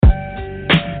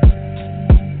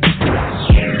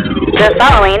The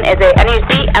following is a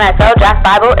NUC NFL Draft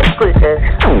Bible exclusive.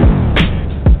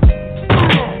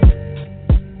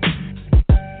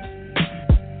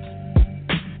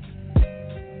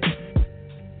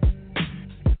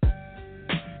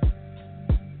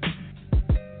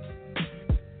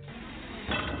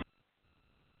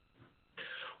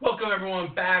 Welcome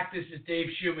everyone back. This is Dave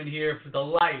Schuman here for the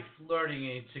Life,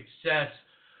 Learning, and Success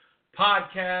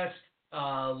podcast,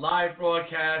 live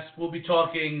broadcast. We'll be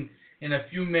talking in a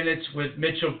few minutes with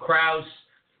Mitchel Krause.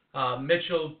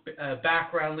 Mitchel,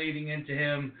 background leading into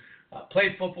him,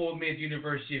 played football with me at the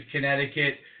University of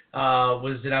Connecticut,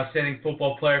 was an outstanding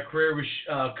football player. Career was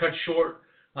cut short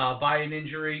by an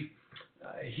injury.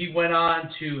 He went on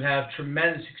to have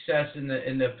tremendous success in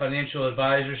the financial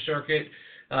advisor circuit.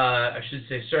 I should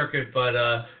say circuit,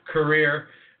 but career.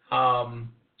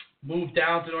 Moved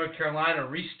down to North Carolina,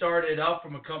 restarted up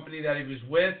from a company that he was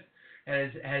with,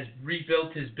 and has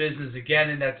rebuilt his business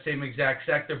again in that same exact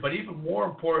sector. But even more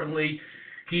importantly,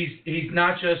 he's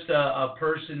not just a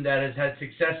person that has had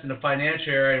success in the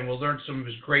financial area, and we'll learn some of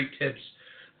his great tips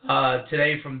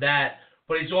today from that.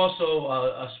 But he's also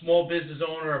a small business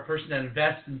owner, a person that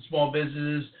invests in small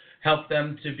businesses, help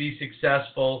them to be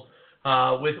successful.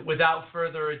 Without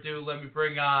further ado, let me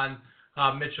bring on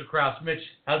Mitchel Krause. Mitch,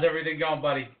 how's everything going,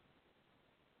 buddy?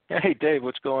 Hey, Dave,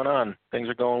 what's going on? Things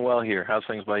are going well here. How's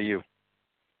things by you?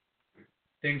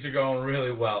 Things are going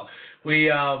really well. We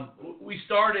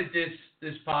started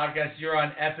this podcast. You're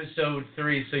on episode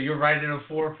 3, so you're right in the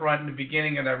forefront in the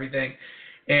beginning of everything.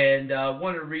 And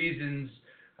one of the reasons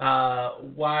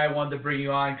why I wanted to bring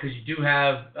you on, because you do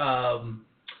have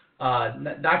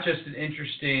not just an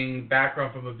interesting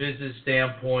background from a business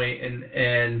standpoint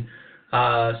and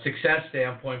success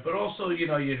standpoint, but also,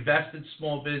 you invest in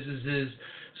small businesses.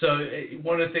 So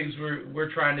one of the things we're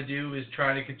trying to do is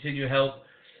trying to continue to help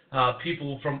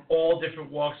people from all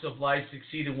different walks of life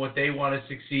succeed in what they want to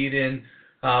succeed in,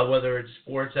 whether it's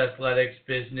sports, athletics,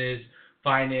 business,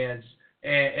 finance,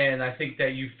 and I think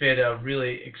that you fit a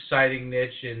really exciting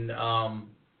niche, and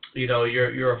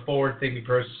you're a forward-thinking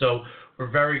person. So we're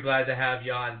very glad to have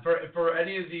you on. For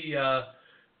any of the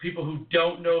people who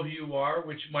don't know who you are,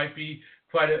 which might be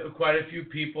quite a few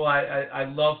people,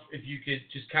 I'd love if you could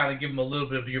just kind of give them a little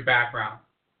bit of your background.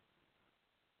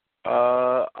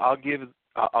 I'll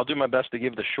do my best to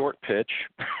give the short pitch.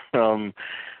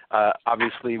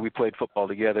 Obviously, we played football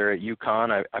together at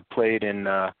UConn. I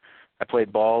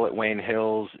played ball at Wayne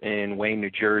Hills in Wayne,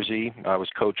 New Jersey. I was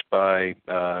coached by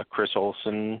Chris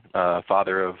Olsen,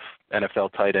 father of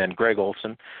NFL tight end Greg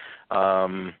Olsen.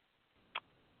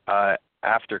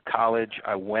 After college,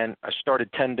 I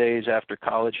started 10 days after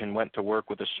college and went to work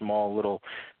with a small little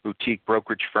boutique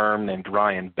brokerage firm named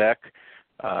Ryan Beck.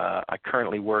 I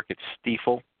currently work at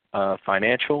Stifel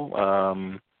Financial.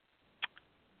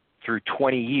 Through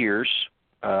 20 years,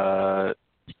 I've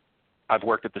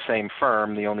worked at the same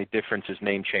firm. The only difference is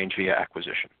name change via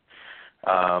acquisition.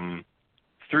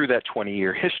 Through that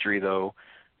 20-year history, though,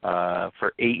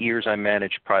 for 8 years I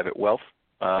managed private wealth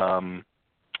on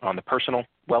the personal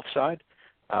wealth side.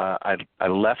 I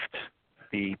left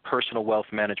the personal wealth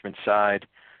management side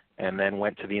and then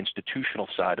went to the institutional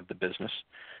side of the business.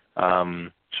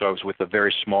 So I was with a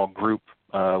very small group,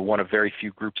 one of very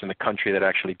few groups in the country that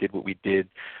actually did what we did,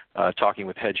 talking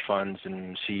with hedge funds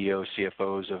and CEOs,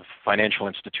 CFOs of financial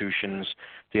institutions,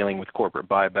 dealing with corporate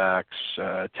buybacks,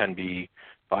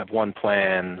 10b5-1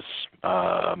 plans,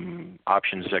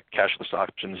 cashless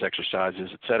options exercises,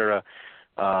 etc.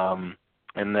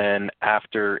 And then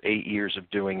after 8 years of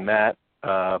doing that,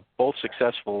 both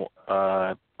successful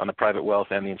on the private wealth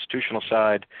and the institutional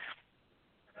side,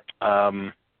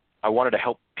 I wanted to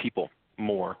help people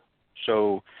more.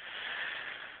 So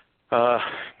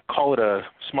call it a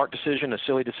smart decision, a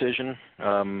silly decision.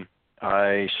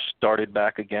 I started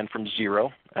back again from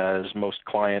zero, as most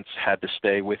clients had to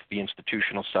stay with the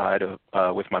institutional side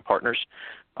with my partners.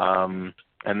 And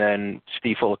then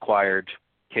Stifel acquired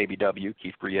KBW,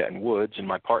 Keefe, Bruyette and Woods, and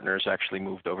my partners actually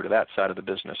moved over to that side of the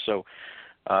business. So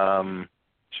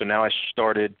now I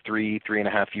started three and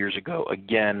a half years ago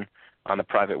again on the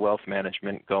private wealth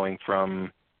management, going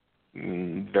from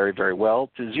very, very well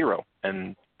to zero,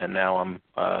 and now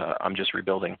I'm just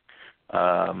rebuilding,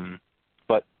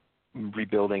 but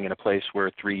rebuilding in a place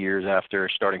where 3 years after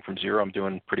starting from zero, I'm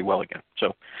doing pretty well again.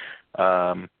 So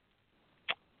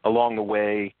along the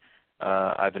way,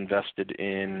 I've invested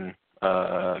in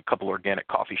a couple organic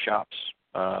coffee shops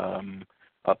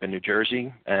up in New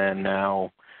Jersey, and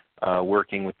now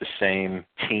working with the same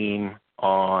team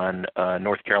on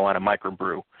North Carolina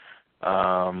microbrew,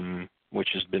 which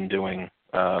has been doing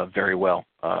very well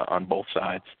on both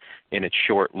sides in its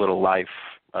short little life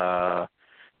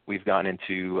We've gotten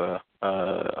into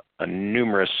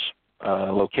numerous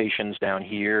locations down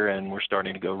here, and we're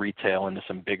starting to go retail into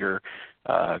some bigger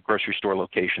grocery store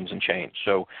locations and chains.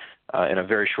 So in a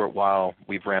very short while,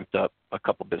 we've ramped up a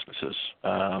couple businesses.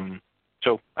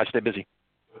 So I stay busy.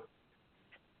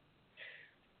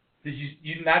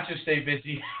 You not just stay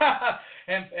busy,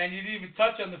 and you didn't even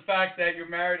touch on the fact that you're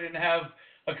married and have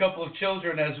a couple of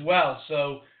children as well.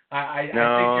 So I think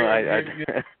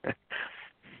you're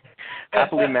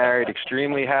happily married,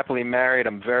 extremely happily married.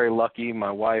 I'm very lucky. My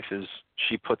wife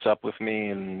she puts up with me,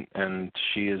 and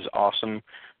she is awesome.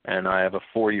 And I have a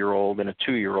 4-year-old and a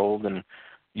 2-year-old, and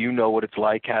you know what it's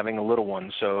like having a little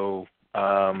one. So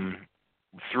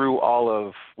through all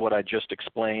of what I just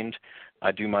explained,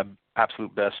 I do my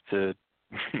absolute best to,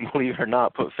 believe it or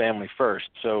not, put family first.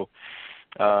 So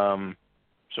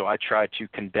I try to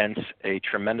condense a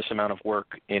tremendous amount of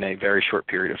work in a very short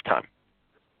period of time.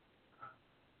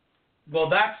 Well,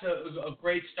 that's a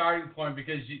great starting point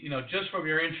because, just from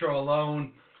your intro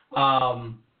alone,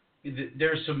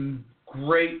 there's some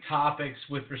great topics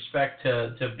with respect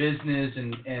to business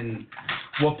and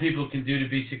what people can do to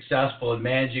be successful in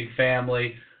managing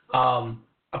family.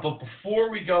 But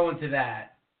before we go into that,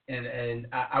 and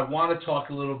I want to talk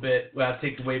a little bit,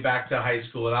 take the way back to high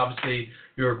school. And obviously,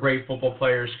 you're a great football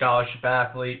player, scholarship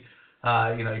athlete.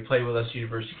 You played with us at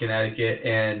University of Connecticut,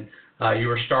 and you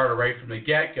were a starter right from the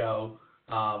get-go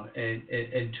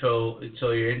until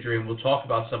your injury, and we'll talk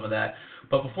about some of that.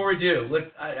 But before we do,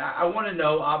 I want to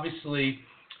know, obviously,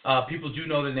 people do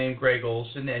know the name Greg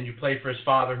Olson, and you played for his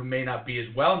father, who may not be as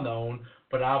well known,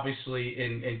 but obviously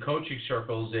in coaching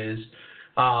circles is.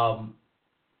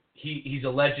 He's a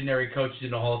legendary coach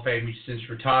in the Hall of Fame. He's since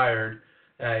retired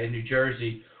in New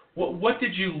Jersey. What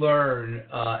did you learn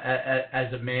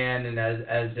as a man and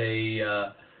as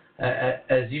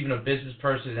even a business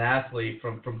person and athlete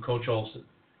from Coach Olson?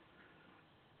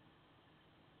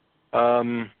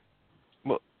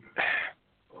 Well,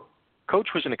 Coach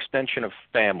was an extension of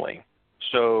family.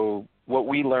 So what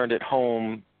we learned at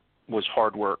home was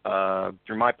hard work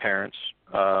through my parents.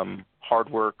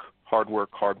 Hard work.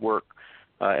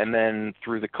 And then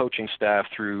through the coaching staff,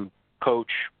 through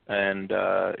Coach and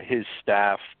his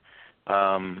staff,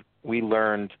 we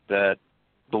learned that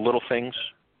the little things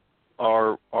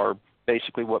are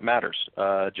basically what matters.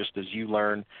 Just as you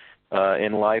learn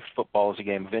in life, football is a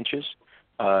game of inches.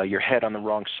 Your head on the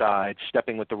wrong side,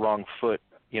 stepping with the wrong foot,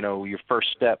 your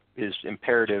first step is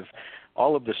imperative.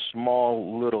 All of the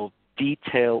small little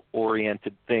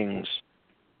detail-oriented things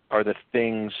are the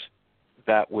things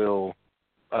that will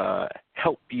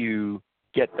help you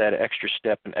get that extra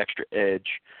step and extra edge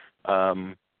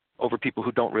over people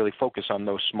who don't really focus on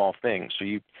those small things. So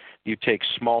you take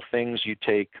small things, you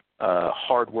take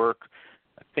hard work.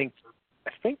 I think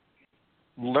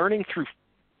learning through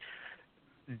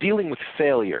dealing with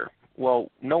failure. Well,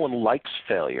 no one likes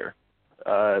failure.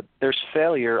 There's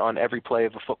failure on every play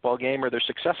of a football game, or there's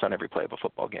success on every play of a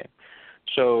football game.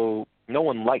 So no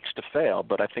one likes to fail,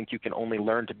 but I think you can only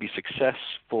learn to be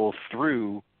successful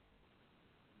through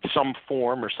some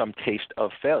form or some taste of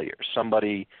failure.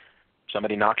 Somebody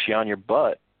knocks you on your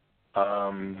butt,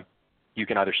 you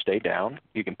can either stay down,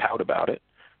 you can pout about it,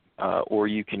 or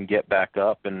you can get back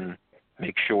up and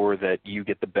make sure that you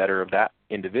get the better of that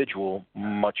individual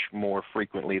much more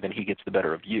frequently than he gets the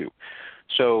better of you.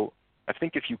 So I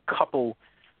think if you couple,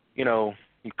 you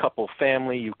couple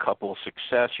family, you couple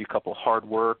success, you couple hard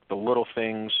work, the little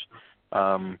things,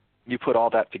 you put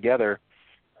all that together,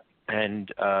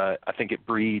 and I think it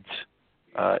breeds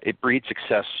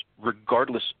success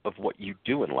regardless of what you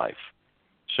do in life.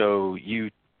 So you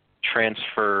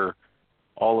transfer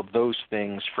all of those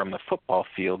things from the football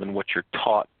field and what you're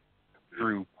taught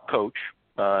through Coach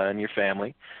and your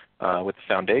family with the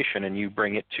foundation, and you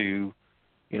bring it to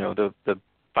the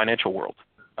financial world.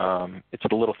 It's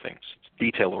the little things. It's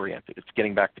detail-oriented. It's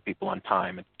getting back to people on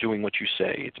time. It's doing what you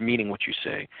say. It's meaning what you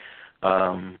say.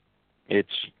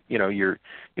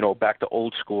 You're back to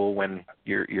old school when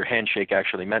your handshake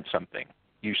actually meant something.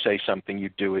 You say something, you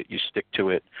do it, you stick to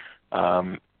it.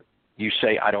 You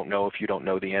say, I don't know, if you don't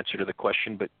know the answer to the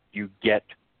question, but you get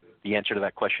the answer to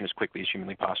that question as quickly as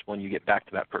humanly possible, and you get back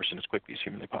to that person as quickly as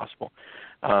humanly possible.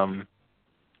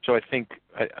 So I think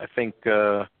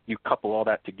you couple all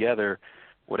that together.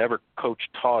 Whatever Coach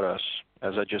taught us,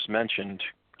 as I just mentioned,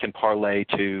 can parlay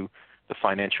to the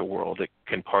financial world. It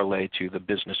can parlay to the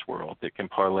business world. It can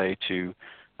parlay to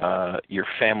your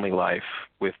family life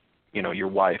with your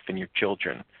wife and your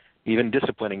children. Even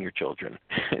disciplining your children.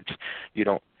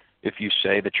 If you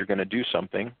say that you're going to do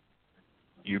something,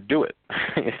 you do it.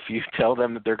 If you tell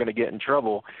them that they're going to get in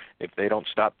trouble if they don't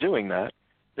stop doing that,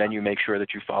 then you make sure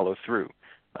that you follow through.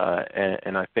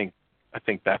 And I think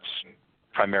that's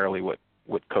primarily what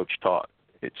Coach taught.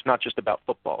 It's not just about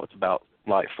football; it's about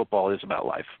life. Football is about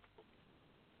life.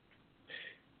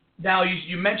 Now,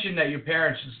 you mentioned that your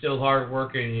parents instilled hard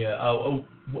work in you.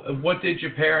 What did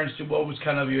your parents do? What was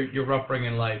kind of your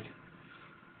upbringing like?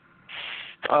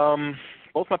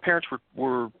 Both my parents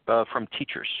were from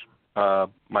teachers. My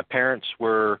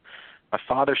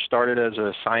father started as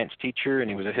a science teacher, and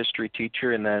he was a history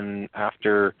teacher, and then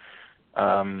after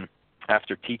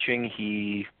teaching,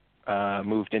 he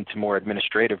moved into more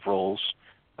administrative roles.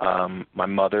 My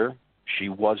mother, she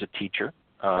was a teacher.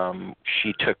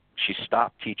 She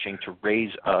stopped teaching to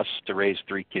raise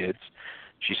 3 kids.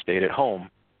 She stayed at home.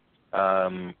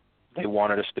 They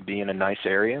wanted us to be in a nice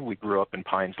area. We grew up in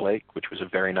Pines Lake, which was a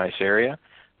very nice area.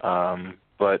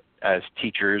 But as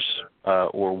teachers,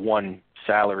 or one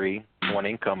salary, one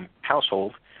income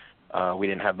household, we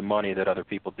didn't have the money that other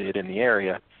people did in the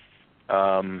area.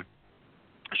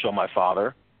 So my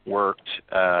father worked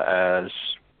as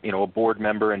a board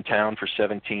member in town for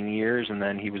 17 years, and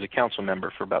then he was a council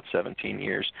member for about 17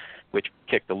 years, which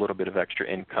kicked a little bit of extra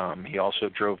income. He also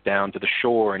drove down to the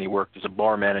shore, and he worked as a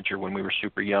bar manager when we were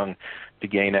super young to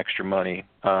gain extra money.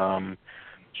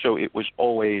 So it was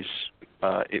always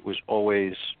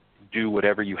do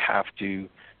whatever you have to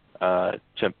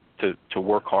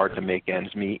work hard to make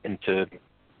ends meet and to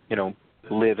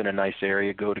live in a nice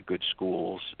area, go to good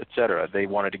schools, etc. They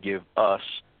wanted to give us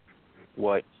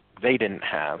what they didn't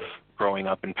have growing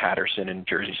up in Patterson and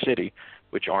Jersey City,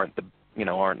 which aren't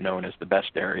known as the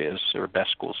best areas or best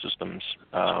school systems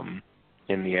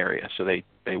in the area. So they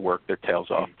worked their tails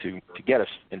off to get us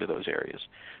into those areas.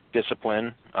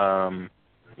 Discipline,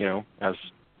 as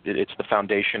it's the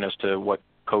foundation as to what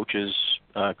coaches,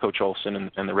 Coach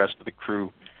Olson and the rest of the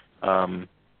crew,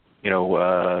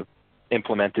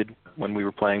 implemented when we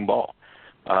were playing ball.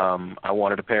 I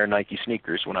wanted a pair of Nike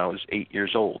sneakers when I was 8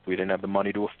 years old. We didn't have the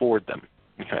money to afford them.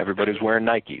 Everybody was wearing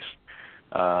Nikes.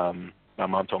 My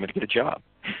mom told me to get a job.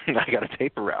 I got a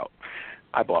paper route.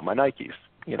 I bought my Nikes.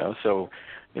 So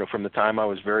from the time I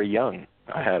was very young,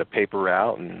 I had a paper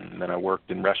route, and then I worked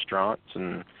in restaurants,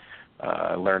 and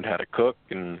I learned how to cook,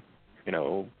 and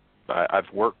I've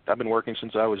been working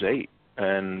since I was 8,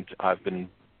 and I've been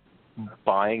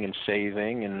buying and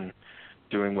saving and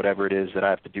doing whatever it is that I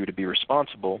have to do to be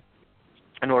responsible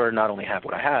in order to not only have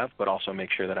what I have, but also make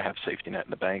sure that I have a safety net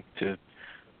in the bank to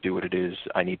do what it is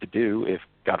I need to do if,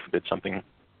 God forbid, something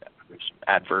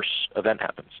adverse event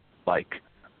happens, like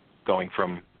going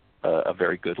from a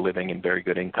very good living and very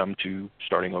good income to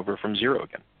starting over from zero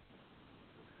again.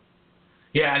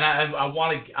 Yeah, and I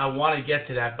want to get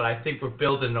to that, but I think we're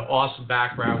building an awesome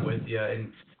background with you,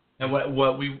 and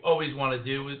what we always want to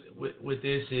do with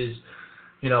this is,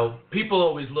 people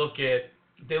always look at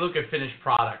finished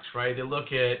products, right? They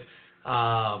look at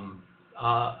a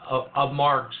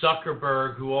Mark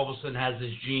Zuckerberg who all of a sudden has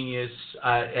this genius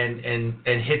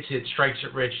and hits it, strikes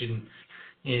it rich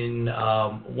in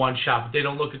one shot. But they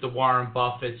don't look at the Warren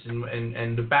Buffetts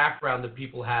and the background that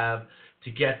people have to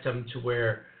get them to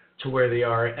where they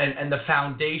are and the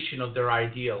foundation of their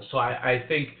ideals. So I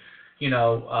think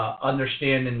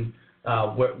understanding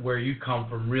where you come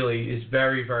from really is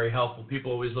very, very helpful.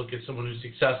 People always look at someone who's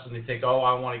successful and they think, I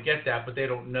want to get that, but they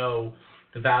don't know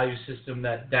the value system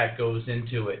that goes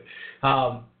into it.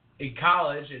 In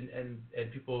college, and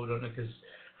people don't know, because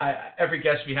every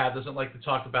guest we have doesn't like to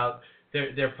talk about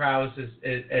their prowess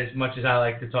as much as I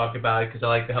like to talk about it, because I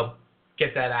like to help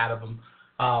get that out of them.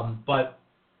 But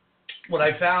what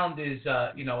I found is,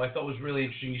 I thought was really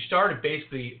interesting. You started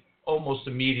basically almost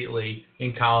immediately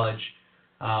in college.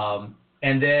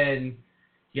 And then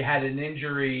you had an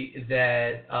injury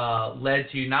that led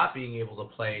to you not being able to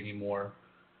play anymore.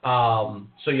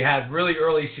 So you had really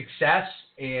early success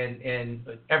and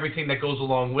everything that goes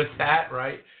along with that,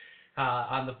 right,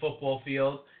 on the football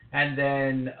field. And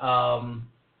then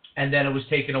it was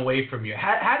taken away from you.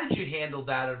 How did you handle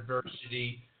that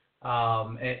adversity?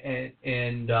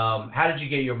 And how did you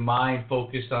get your mind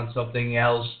focused on something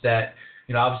else that,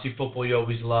 obviously football you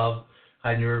always loved,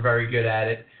 and you were very good at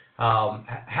it.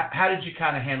 How did you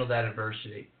kind of handle that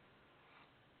adversity?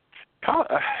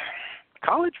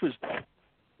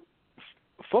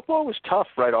 Football was tough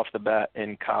right off the bat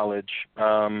in college.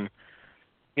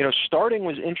 Starting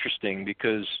was interesting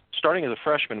because starting as a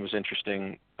freshman was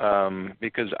interesting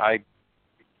because I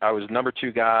was number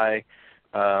 2 guy.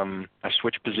 I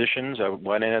switched positions. I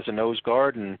went in as a nose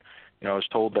guard, and I was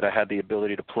told that I had the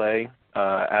ability to play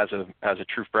as a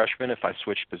true freshman if I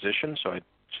switched positions. So I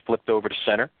flipped over to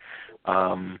center.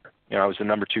 I was the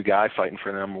number 2 guy fighting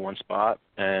for the number 1 spot,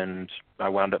 and I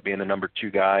wound up being the number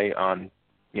 2 guy on,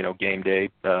 game day,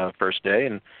 first day,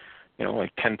 and,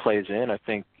 like 10 plays in, I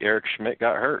think Eric Schmidt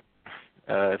got hurt,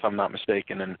 if I'm not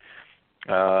mistaken, and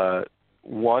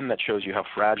one that shows you how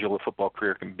fragile a football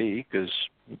career can be, because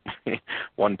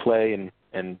one play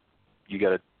and you got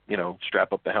to,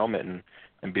 strap up the helmet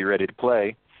and be ready to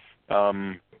play.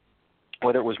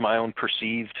 Whether it was my own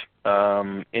perceived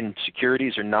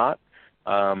insecurities or not,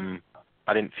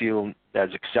 I didn't feel as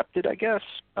accepted, I guess.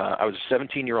 I was a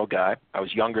 17-year-old guy. I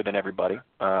was younger than everybody.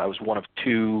 I was one of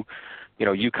 2,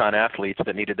 UConn athletes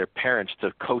that needed their parents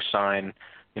to co-sign,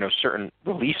 certain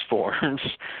release forms.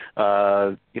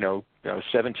 I was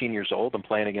 17 years old. I'm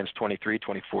playing against 23,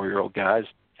 24-year-old guys.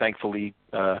 Thankfully,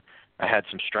 I had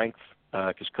some strength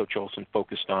because Coach Olson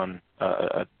focused on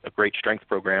a great strength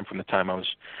program from the time I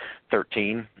was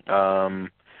 13.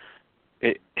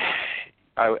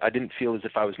 I didn't feel as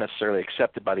if I was necessarily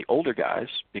accepted by the older guys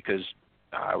because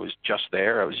I was just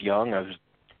there. I was young. I was,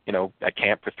 at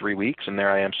camp for 3 weeks, and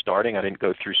there I am starting. I didn't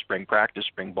go through spring practice,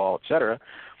 spring ball, et cetera.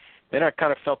 Then I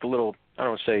kind of felt a little, I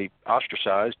don't want to say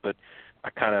ostracized, but I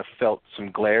kind of felt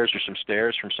some glares or some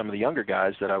stares from some of the younger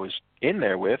guys that I was in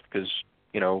there with because,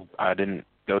 I didn't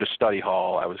go to study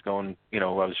hall. I was going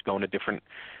to different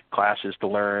classes to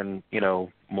learn,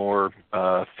 more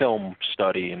film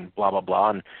study and blah, blah,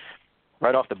 blah. And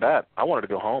right off the bat, I wanted to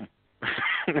go home.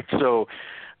 So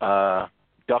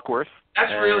Duckworth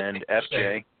That's and really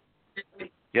FJ.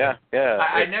 Yeah.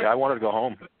 I wanted to go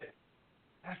home.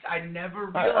 I never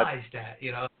realized that,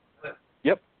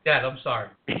 Yep. Dad, I'm sorry.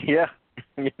 Yeah.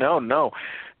 No.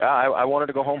 I wanted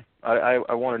to go home.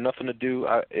 I wanted nothing to do.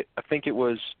 I think I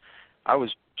was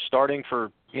starting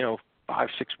for, 5-6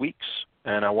 weeks,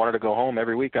 and I wanted to go home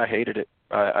every week. I hated it.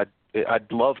 I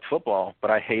loved football,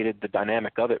 but I hated the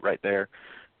dynamic of it right there.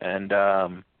 And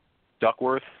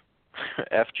Duckworth,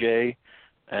 FJ,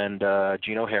 and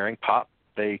Gino Herring, Pop,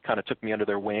 they kind of took me under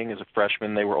their wing as a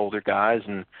freshman. They were older guys,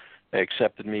 and they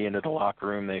accepted me into the locker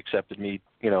room. They accepted me,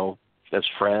 as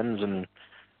friends. And,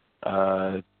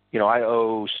 I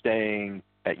owe staying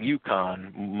at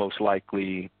UConn most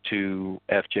likely to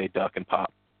FJ, Duck, and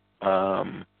Pop.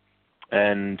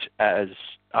 And as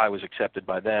I was accepted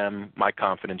by them, my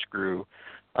confidence grew,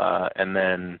 and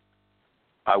then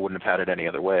I wouldn't have had it any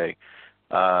other way.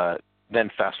 Then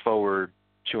fast forward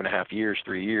 2.5 years,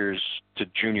 3 years to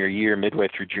junior year, midway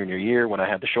through junior year when I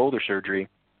had the shoulder surgery,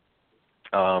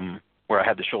 where I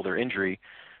had the shoulder injury.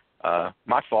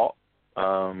 My fault.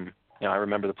 I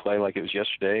remember the play like it was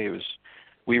yesterday.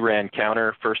 We ran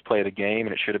counter first play of the game,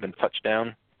 and it should have been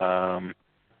touchdown.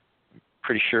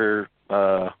 Pretty sure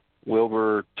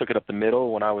Wilbur took it up the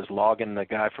middle when I was logging the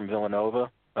guy from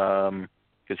Villanova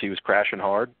because he was crashing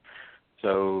hard.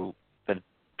 So then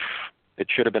it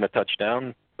should have been a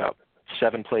touchdown. About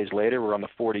 7 plays later, we're on the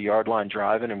 40-yard line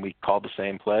driving, and we called the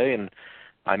same play, and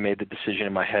I made the decision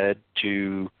in my head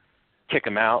to kick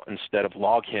him out instead of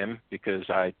log him because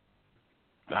I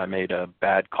made a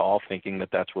bad call thinking that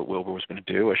that's what Wilbur was going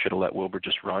to do. I should have let Wilbur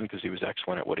just run because he was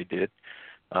excellent at what he did.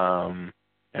 And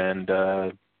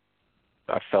I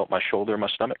felt my shoulder in my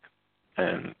stomach.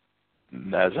 And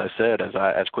as I said,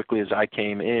 as quickly as I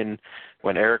came in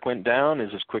when Eric went down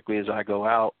is as quickly as I go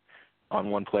out on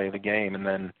one play of the game. And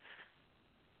then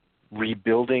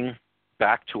rebuilding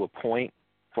back to a point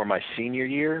for my senior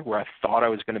year where I thought I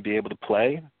was going to be able to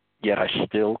play, yet I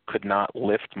still could not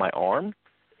lift my arm.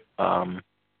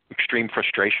 Extreme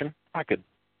frustration. I could,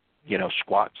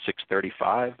 squat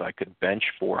 635. I could bench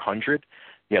 400,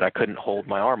 yet I couldn't hold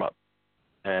my arm up.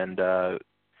 And the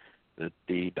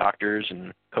doctors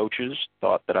and coaches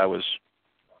thought that I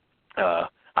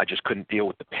just couldn't deal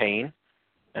with the pain.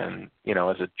 And,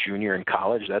 as a junior in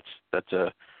college, that's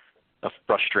a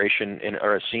frustration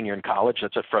or a senior in college,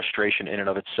 that's a frustration in and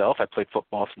of itself. I played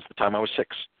football since the time I was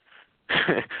 6.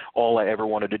 All I ever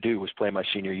wanted to do was play my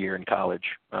senior year in college.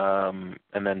 And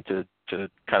then to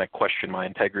kind of question my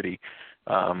integrity,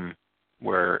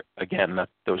 where again,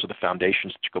 those are the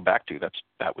foundations that you go back to.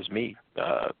 That was me.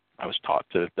 I was taught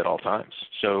to at all times.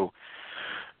 So,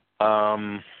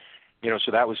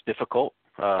 so that was difficult,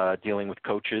 dealing with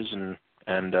coaches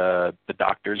and the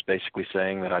doctors basically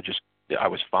saying that I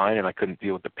was fine and I couldn't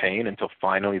deal with the pain until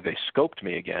finally they scoped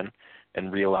me again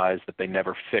and realized that they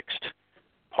never fixed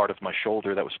part of my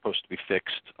shoulder that was supposed to be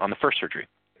fixed on the first surgery.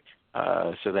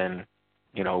 So then,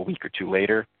 a week or 2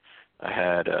 later, I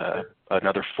had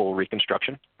another full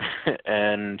reconstruction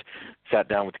and sat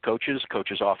down with the coaches.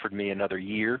 Coaches offered me another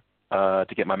year to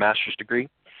get my master's degree.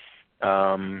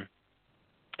 And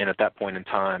at that point in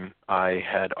time, I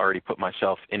had already put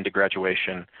myself into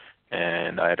graduation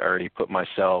and I had already put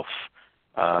myself,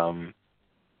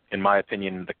 in my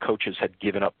opinion, the coaches had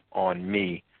given up on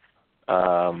me,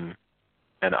 and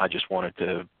I just wanted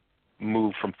to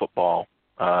move from football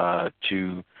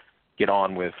to get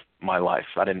on with my life.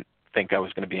 I didn't think I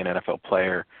was going to be an NFL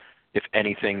player. If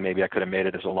anything, maybe I could have made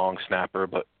it as a long snapper,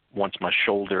 but once my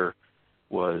shoulder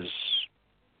was,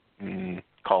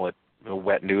 call it a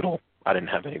wet noodle, I didn't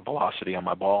have any velocity on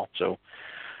my ball. So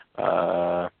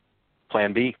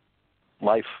plan B,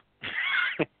 life.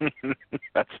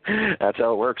 That's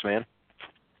how it works, man.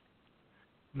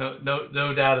 No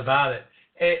doubt about it.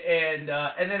 And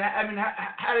then, I mean,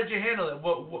 how did you handle it?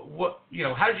 What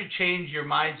how did you change your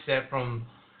mindset from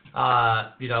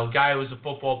guy who was a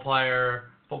football player,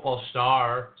 football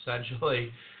star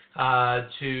essentially,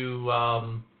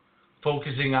 to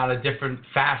focusing on a different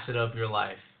facet of your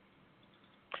life?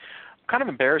 I'm kind of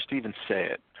embarrassed to even say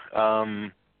it,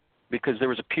 because there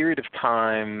was a period of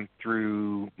time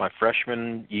through my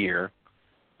freshman year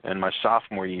and my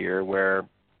sophomore year where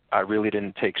I really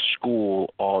didn't take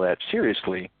school all that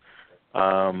seriously.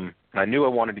 I knew I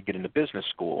wanted to get into business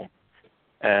school,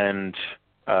 and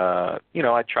I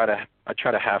try to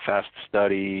half-ass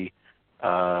study.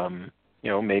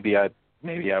 Maybe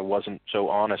I wasn't so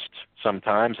honest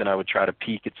sometimes, and I would try to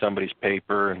peek at somebody's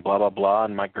paper and blah blah blah,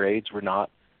 and my grades were not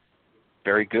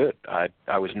very good.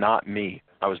 I was not me.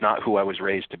 I was not who I was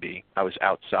raised to be. I was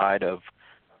outside of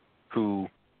who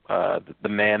the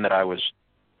man that I was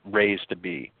raised to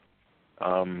be.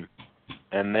 And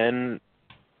then,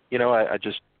 I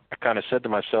kind of said to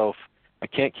myself, I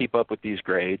can't keep up with these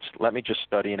grades. Let me just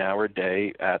study an hour a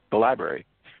day at the library,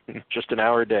 just an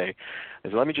hour a day. I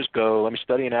said, let me just go. Let me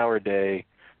study an hour a day.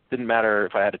 Didn't matter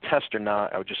if I had a test or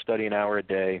not. I would just study an hour a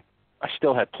day. I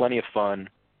still had plenty of fun.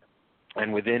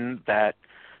 And within that,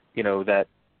 that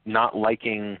not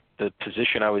liking the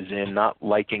position I was in, not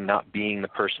being the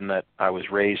person that I was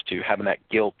raised to, having that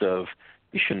guilt of,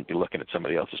 you shouldn't be looking at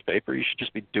somebody else's paper. You should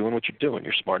just be doing what you're doing.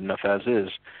 You're smart enough as is.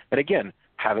 And again,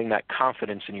 having that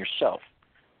confidence in yourself.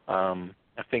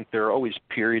 I think there are always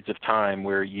periods of time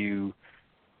where you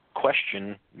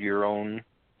question your own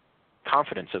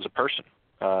confidence as a person.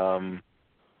 And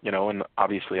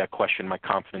obviously I questioned my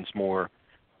confidence more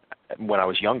when I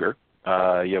was younger.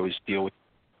 You always deal with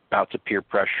bouts of peer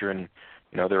pressure, and,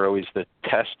 there are always the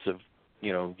tests of,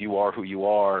 you are who you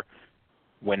are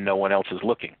when no one else is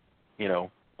looking.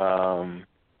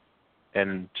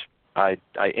 And I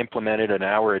implemented an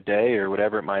hour a day or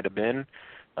whatever it might have been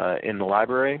in the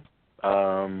library,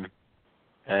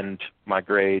 and my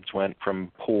grades went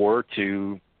from poor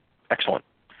to excellent.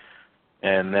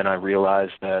 And then I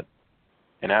realized that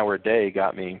an hour a day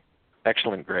got me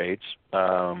excellent grades,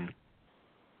 and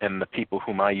the people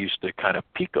whom I used to kind of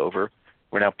peek over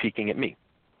were now peeking at me.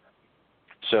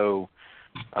 So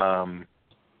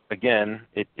again,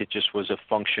 it just was a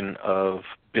function of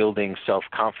building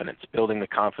self-confidence, building the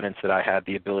confidence that I had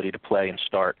the ability to play and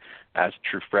start as a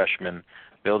true freshman,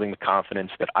 building the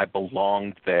confidence that I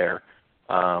belonged there.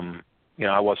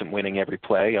 I wasn't winning every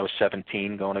play. I was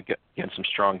 17 going against some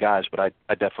strong guys, but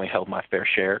I definitely held my fair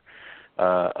share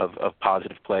of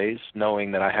positive plays,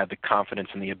 knowing that I had the confidence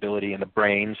and the ability and the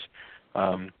brains.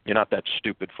 You're not that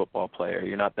stupid football player.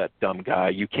 You're not that dumb guy.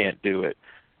 You can't do it.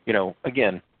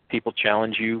 Again, people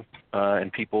challenge you,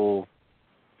 and people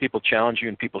challenge you,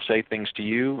 and people say things to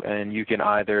you, and you can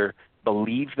either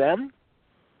believe them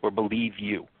or believe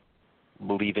you.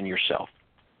 Believe in yourself.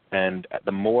 And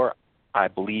the more I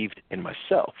believed in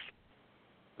myself,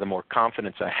 the more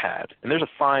confidence I had. And there's a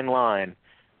fine line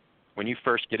when you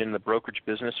first get in the brokerage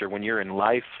business, or when you're in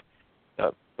life,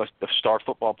 a star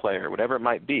football player, whatever it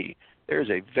might be. There is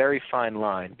a very fine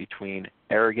line between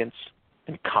arrogance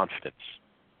and confidence.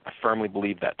 I firmly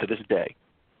believe that to this day.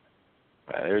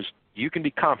 You can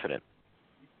be confident,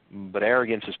 but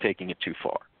arrogance is taking it too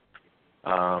far.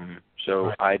 So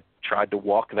right. I tried to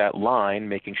walk that line,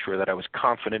 making sure that I was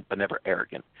confident but never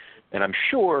arrogant. And I'm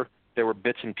sure there were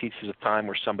bits and pieces of time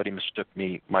where somebody mistook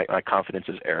my confidence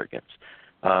as arrogance.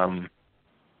 I'm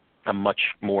much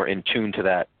more in tune to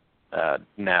that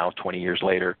now, 20 years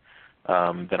later,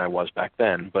 than I was back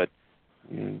then. But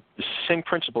the same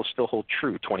principles still hold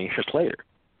true 20 years later.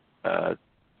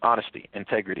 Honesty,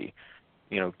 integrity,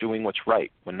 doing what's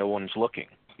right when no one's looking.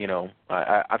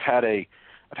 I've had a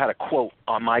quote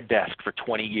on my desk for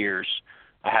 20 years.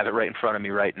 I have it right in front of me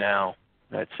right now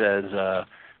that says,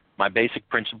 my basic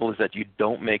principle is that you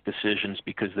don't make decisions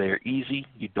because they're easy.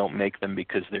 You don't make them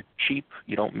because they're cheap.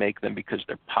 You don't make them because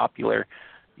they're popular.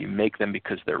 You make them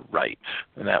because they're right.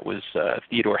 And that was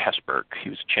Theodore Hesburgh. He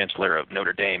was Chancellor of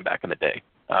Notre Dame back in the day.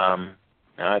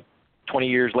 20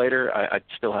 years later, I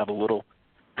still have a little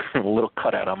a little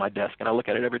cutout on my desk, and I look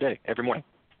at it every day, every morning.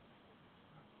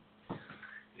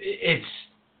 It's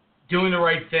doing the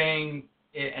right thing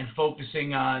and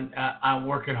focusing on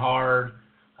working hard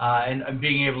and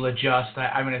being able to adjust.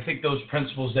 I think those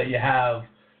principles that you have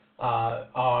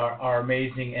are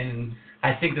amazing, and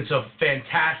I think that's a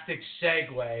fantastic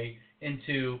segue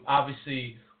into,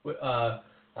 obviously,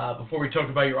 before we talk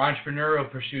about your entrepreneurial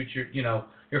pursuits,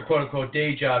 your quote unquote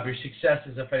day job, your success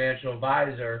as a financial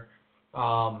advisor.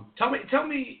 Tell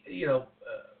me,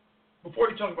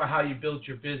 before you talk about how you built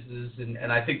your business,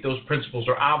 and I think those principles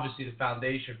are obviously the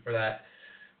foundation for that.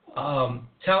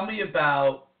 Tell me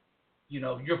about,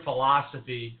 your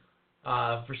philosophy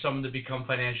for someone to become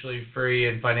financially free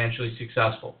and financially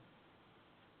successful.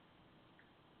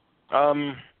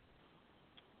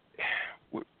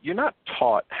 You're not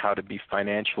taught how to be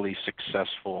financially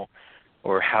successful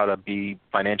or how to be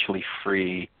financially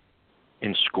free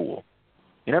in school.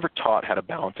 You're never taught how to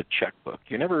balance a checkbook.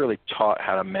 You're never really taught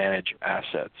how to manage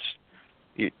assets.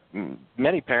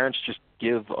 Many parents just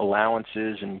give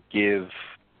allowances and give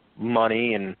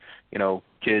money, and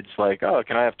kids like, oh,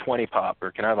 can I have 20 pop,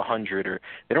 or can I have 100, or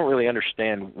they don't really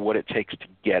understand what it takes to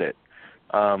get it.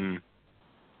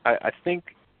 I think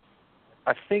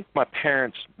my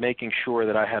parents making sure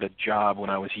that I had a job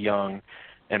when I was young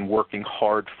and working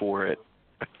hard for it,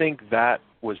 I think that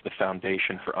was the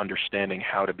foundation for understanding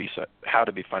how to be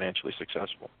financially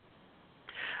successful.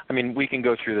 I mean, we can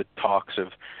go through the talks of,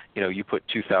 you put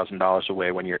 $2,000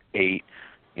 away when you're 8.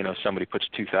 Somebody puts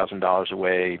 $2,000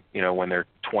 away, when they're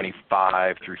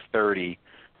 25 through 30.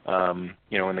 And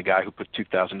the guy who puts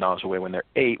 $2,000 away when they're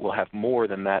 8 will have more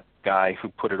than that guy who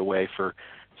put it away for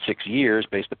 6 years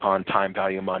based upon time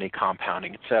value of money,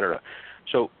 compounding, et cetera.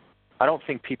 So I don't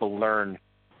think people learn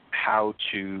how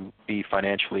to be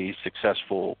financially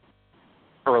successful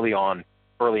early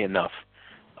enough.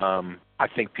 I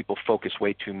think people focus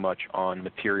way too much on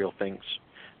material things.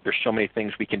 There's so many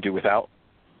things we can do without,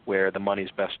 where the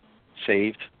money's best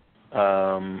saved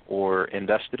or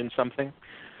invested in something,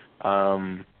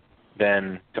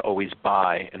 than to always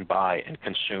buy and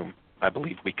consume. I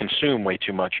believe we consume way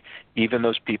too much. Even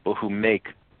those people who make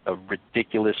a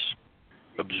ridiculous,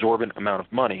 absorbent amount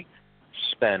of money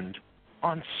spend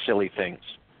on silly things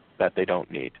that they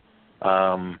don't need.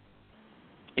 I'm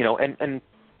a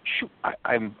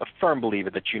firm believer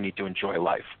that you need to enjoy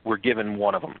life. We're given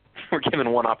one of them. We're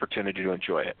given one opportunity to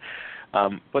enjoy it.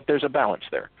 But there's a balance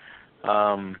there.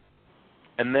 And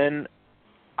then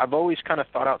I've always kind of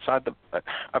thought outside the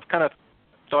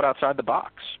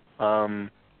box.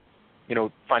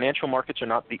 Financial markets are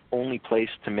not the only place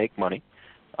to make money.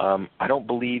 I don't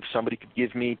believe somebody could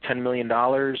give me $10 million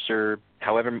or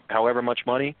however much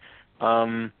money,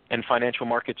 and financial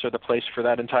markets are the place for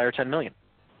that entire $10 million.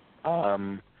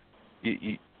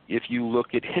 If you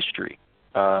look at history,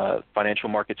 financial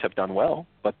markets have done well,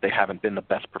 but they haven't been the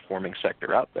best performing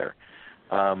sector out there.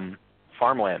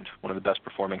 Farmland, one of the best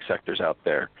performing sectors out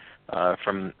there.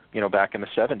 From back in the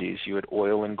 70s, you had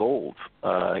oil and gold,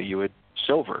 you had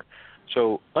silver.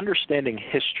 So understanding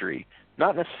history,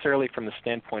 not necessarily from the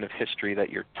standpoint of history that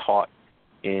you're taught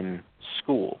in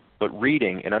school, but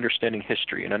reading and understanding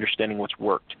history and understanding what's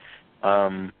worked.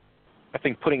 I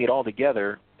think putting it all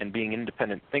together and being an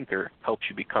independent thinker helps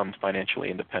you become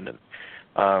financially independent.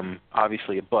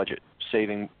 Obviously, a budget,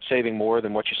 saving more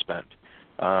than what you spend,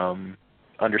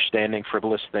 understanding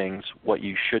frivolous things, what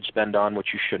you should spend on, what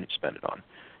you shouldn't spend it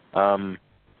on.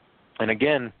 And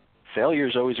again, failure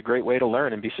is always a great way to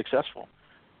learn and be successful.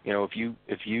 If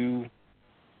you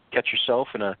catch yourself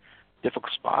in a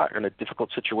difficult spot or in a difficult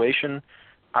situation,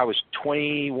 I was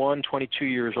 21, 22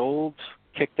 years old,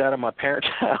 kicked out of my parents'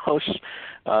 house,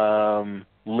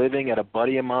 living at a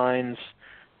buddy of mine's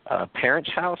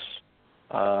parents' house.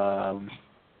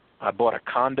 I bought a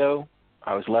condo.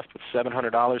 I was left with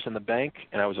 $700 in the bank,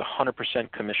 and I was a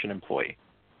 100% commission employee.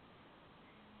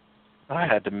 I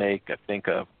had to make, I think,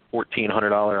 a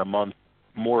 $1,400 a month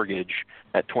mortgage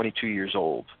at 22 years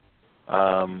old.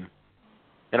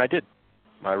 And I did.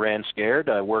 I ran scared.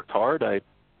 I worked hard. I,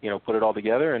 put it all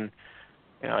together. And,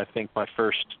 I think my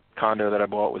first condo that I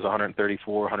bought was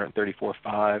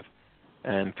 $134,500.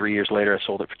 And 3 years later, I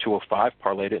sold it for $205,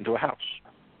 parlayed it into a house.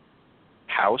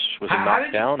 House was a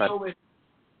knockdown. A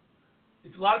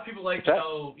lot of people like to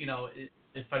know,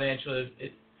 in financial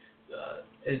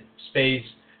space,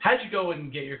 how did you go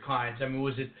and get your clients? I mean,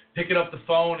 was it picking up the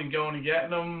phone and going and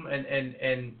getting them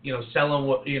and selling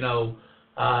what,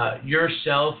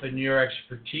 yourself and your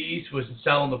expertise? Was it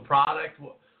selling the product?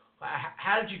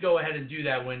 How did you go ahead and do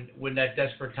that when that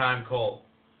desperate time called?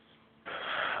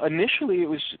 Initially,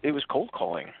 it was cold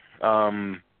calling.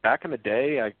 Back in the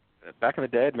day, back in the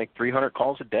day, I'd make 300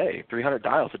 calls a day, 300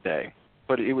 dials a day.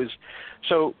 But it was,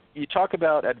 so you talk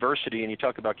about adversity and you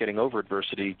talk about getting over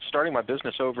adversity. Starting my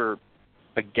business over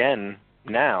again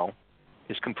now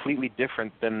is completely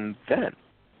different than then.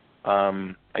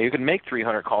 You can make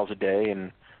 300 calls a day,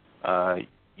 and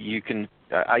you can.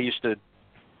 I used to,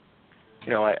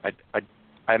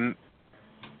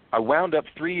 I wound up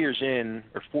 3 years in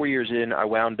or 4 years in. I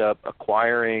wound up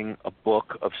acquiring a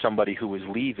book of somebody who was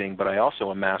leaving, but I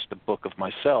also amassed a book of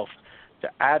myself to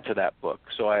add to that book.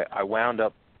 So I wound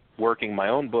up working my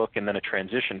own book and then a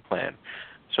transition plan.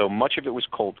 So much of it was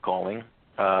cold calling.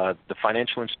 The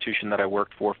financial institution that I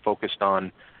worked for focused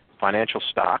on financial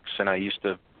stocks, and I used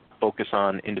to focus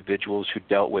on individuals who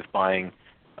dealt with buying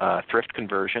thrift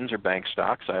conversions or bank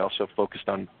stocks. I also focused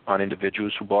on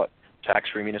individuals who bought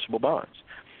tax-free municipal bonds.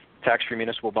 Tax-free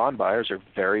municipal bond buyers are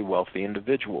very wealthy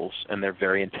individuals, and they're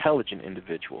very intelligent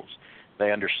individuals.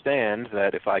 They understand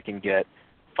that if I can get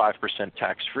 5%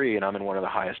 tax-free and I'm in one of the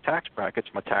highest tax brackets,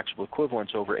 my taxable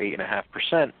equivalent's over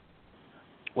 8.5%.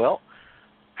 Well,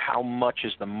 how much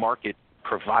is the market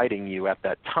providing you at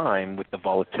that time with the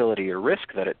volatility or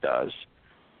risk that it does?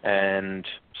 And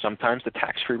sometimes the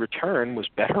tax-free return was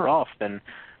better off than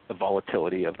the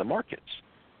volatility of the markets.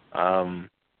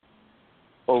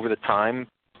 Over the time,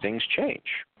 things change.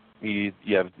 You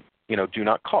have, do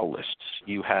not call lists.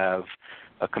 You have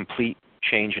a complete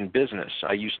change in business.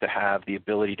 I used to have the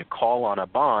ability to call on a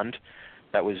bond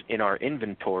that was in our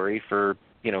inventory for,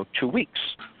 2 weeks.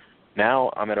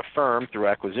 Now I'm at a firm through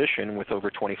acquisition with over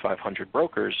 2,500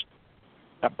 brokers.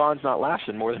 That bond's not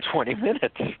lasting more than 20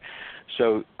 minutes.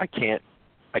 So I can't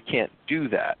do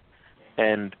that.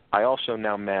 And I also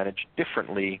now manage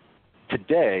differently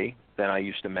today than I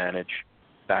used to manage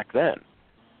back then.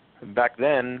 Back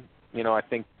then, I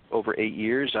think over 8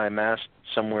 years I amassed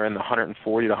somewhere in the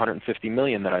 140 to 150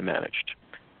 million that I managed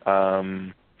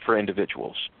for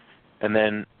individuals. And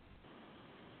then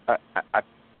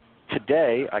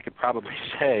today I could probably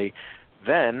say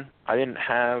then I didn't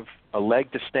have a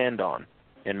leg to stand on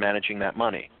in managing that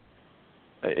money.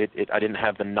 I didn't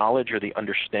have the knowledge or the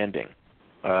understanding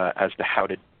as to how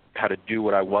to do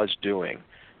what I was doing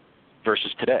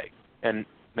versus today. And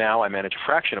now I manage a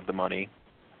fraction of the money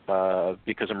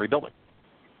because I'm rebuilding.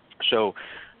 So,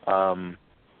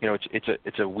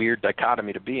 it's a weird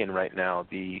dichotomy to be in right now.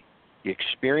 The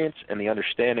experience and the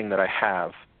understanding that I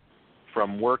have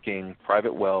from working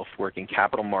private wealth, working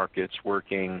capital markets,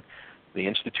 working the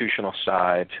institutional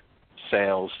side,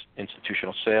 sales,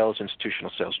 institutional sales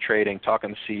trading, talking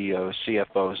to CEOs,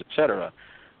 CFOs, et cetera,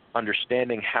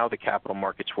 understanding how the capital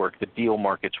markets work, the deal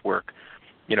markets work,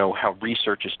 how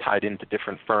research is tied into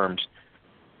different firms.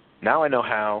 Now I know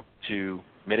how to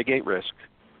mitigate risk,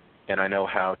 and I know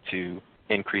how to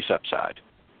increase upside.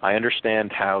 I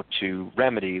understand how to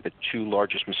remedy the two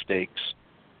largest mistakes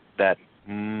that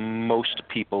most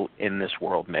people in this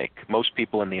world make, most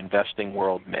people in the investing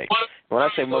world make. When I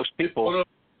say most people...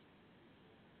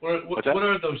 What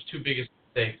are those two biggest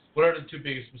mistakes? What are the two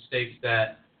biggest mistakes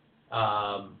that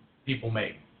people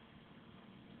make?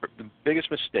 The biggest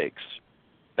mistakes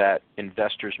that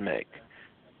investors make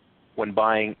when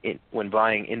buying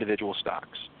individual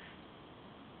stocks,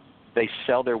 they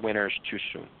sell their winners too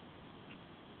soon.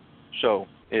 So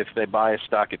if they buy a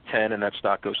stock at 10 and that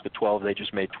stock goes to 12, they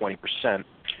just made 20%.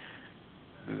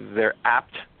 They're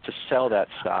apt to sell that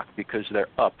stock because they're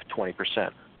up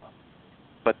 20%.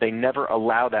 But they never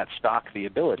allow that stock the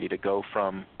ability to go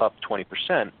from up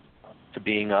 20% to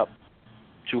being up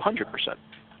 200%.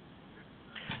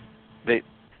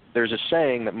 There's a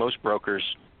saying that most brokers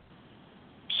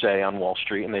say on Wall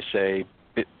Street, and they say,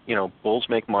 bulls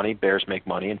make money, bears make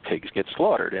money, and pigs get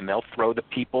slaughtered. And they'll throw the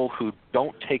people who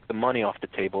don't take the money off the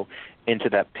table into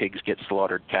that pigs get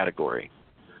slaughtered category.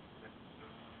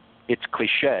 It's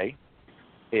cliche.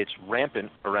 It's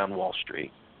rampant around Wall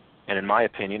Street. And in my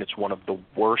opinion, it's one of the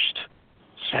worst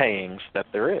sayings that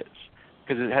there is,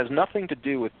 because it has nothing to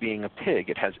do with being a pig.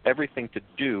 It has everything to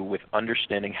do with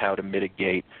understanding how to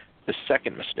mitigate the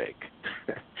second mistake.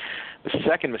 The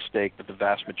second mistake that the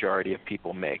vast majority of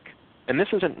people make. And this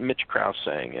isn't Mitch Krause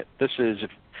saying it.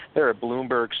 There are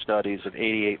Bloomberg studies of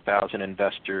 88,000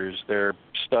 investors. There are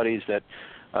studies that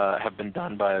have been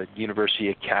done by the University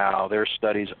of Cal. There are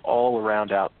studies all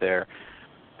around out there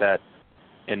that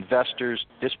investors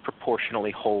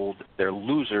disproportionately hold their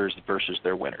losers versus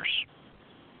their winners.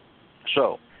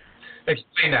 So,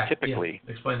 explain that. Typically,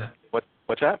 yeah, explain that.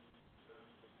 What's that?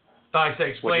 No, I say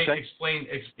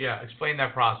explain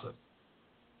that process.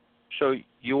 So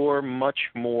you're much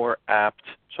more apt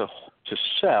to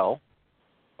sell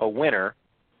a winner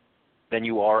than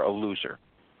you are a loser.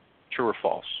 True or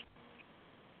false?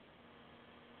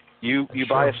 You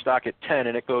buy a stock at 10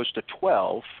 and it goes to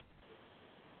 12.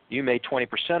 You made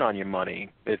 20% on your money.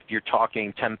 If you're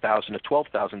talking $10,000 to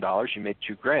 $12,000, you made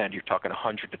 $2,000. You're talking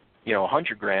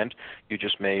 $100,000, you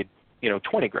just made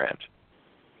 $20,000.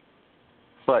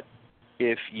 But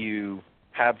if you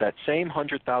have that same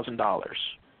 $100,000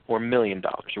 or $1 million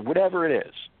or whatever it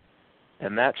is,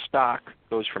 and that stock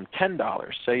goes from $10,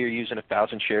 say you're using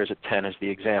 1,000 shares at 10 as the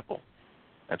example,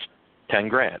 that's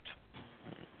 $10,000.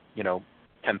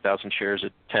 10,000 shares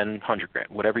at 10,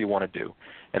 $100,000, whatever you want to do,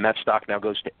 and that stock now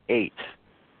goes to 8.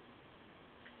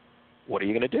 What are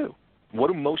you going to do? What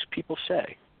do most people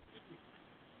say?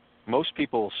 Most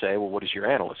people will say, well, what does your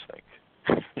analyst think?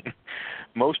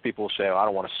 Most people will say, I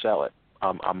don't want to sell it.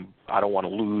 I don't want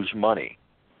to lose money.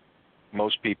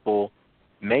 Most people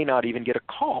may not even get a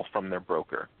call from their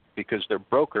broker because their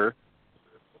broker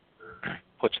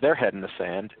puts their head in the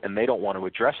sand and they don't want to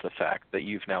address the fact that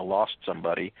you've now lost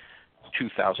somebody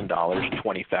 $2,000,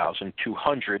 $20,000,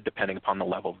 $200, depending upon the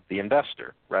level of the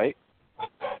investor, right?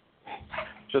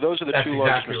 So those are the two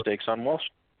largest mistakes on Wall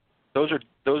Street. Those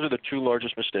are the two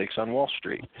largest mistakes on Wall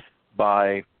Street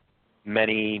by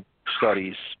many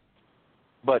studies.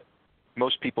 But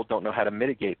most people don't know how to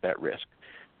mitigate that risk.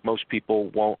 Most people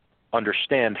won't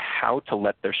understand how to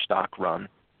let their stock run.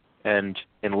 And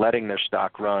in letting their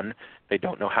stock run, they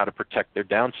don't know how to protect their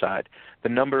downside. The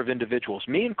number of individuals,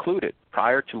 me included,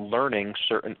 prior to learning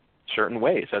certain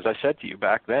ways, as I said to you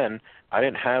back then, I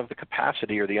didn't have the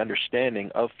capacity or the understanding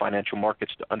of financial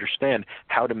markets to understand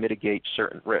how to mitigate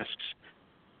certain risks.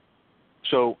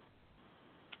 So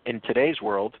in today's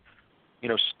world,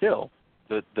 still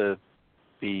the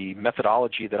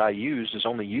methodology that I use is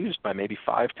only used by maybe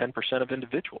 5-10% of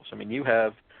individuals. I mean, you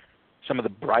have some of the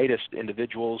brightest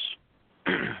individuals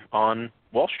on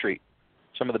Wall Street,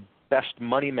 some of the best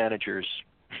money managers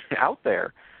out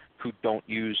there who don't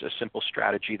use a simple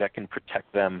strategy that can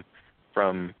protect them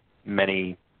from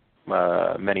many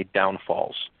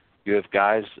downfalls. You have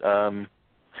guys, I'd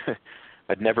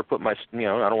never put I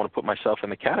don't want to put myself in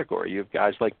the category. You have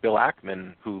guys like Bill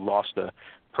Ackman who lost a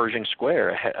Pershing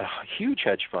Square, a huge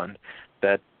hedge fund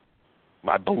that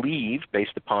I believe,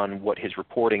 based upon what his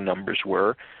reporting numbers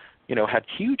were, had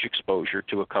huge exposure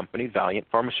to a company, Valiant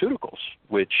Pharmaceuticals,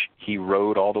 which he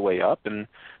rode all the way up. And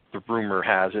the rumor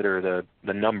has it, or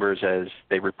the numbers as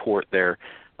they report their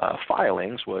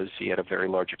filings, was he had a very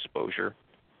large exposure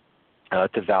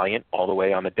to Valiant all the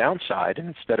way on the downside.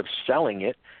 And instead of selling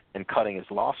it and cutting his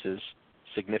losses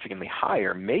significantly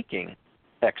higher, making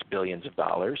X billions of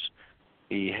dollars,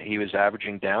 he was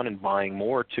averaging down and buying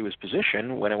more to his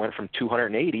position when it went from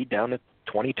 280 down to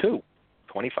 22,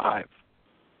 25.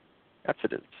 It's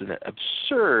an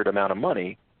absurd amount of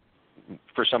money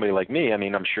for somebody like me. I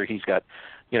mean, I'm sure he's got,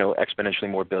 exponentially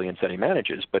more billions than he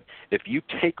manages. But if you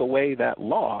take away that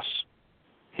loss,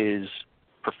 his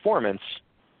performance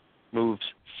moves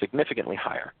significantly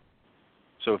higher.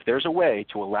 So if there's a way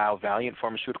to allow Valiant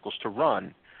Pharmaceuticals to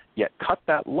run, yet cut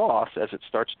that loss as it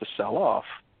starts to sell off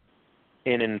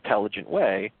in an intelligent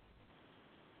way,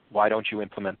 why don't you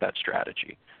implement that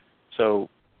strategy? So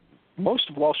most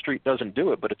of Wall Street doesn't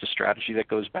do it, but it's a strategy that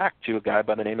goes back to a guy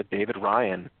by the name of David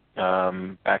Ryan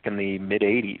back in the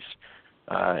mid-'80s.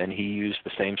 And he used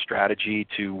the same strategy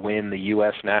to win the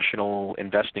U.S. National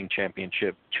Investing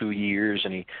Championship 2 years,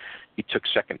 and he took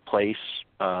second place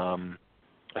a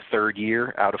third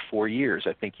year out of 4 years.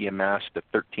 I think he amassed a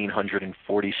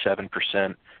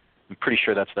 1,347%. I'm pretty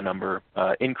sure that's the number,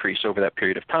 increase over that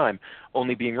period of time,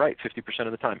 only being right 50%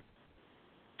 of the time.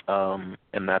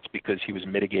 And that's because he was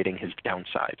mitigating his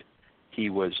downside. He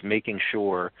was making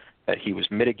sure that he was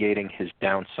mitigating his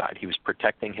downside. He was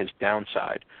protecting his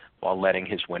downside while letting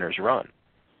his winners run.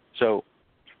 So,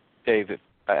 Dave,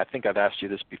 I think I've asked you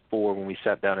this before when we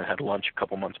sat down and had lunch a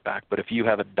couple months back, but if you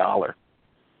have $1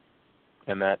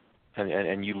 and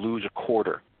you lose a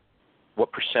quarter,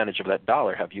 what percentage of that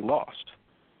dollar have you lost?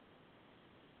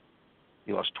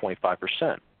 You lost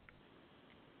 25%.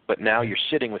 But now you're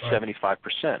sitting with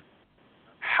 75%.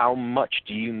 How much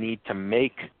do you need to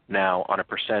make now on a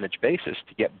percentage basis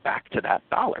to get back to that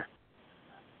dollar?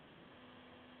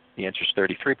 The answer is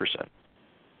 33%.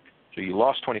 So you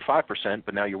lost 25%,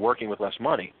 but now you're working with less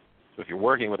money. So if you're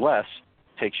working with less,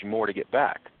 it takes you more to get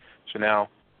back. So now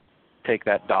take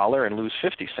that dollar and lose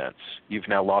 50 cents. You've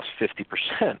now lost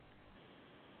 50%.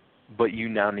 But you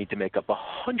now need to make up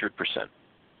 100%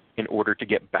 in order to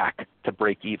get back to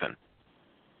break even.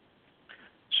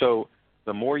 So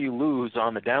the more you lose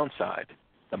on the downside,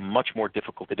 the much more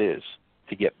difficult it is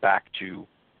to get back to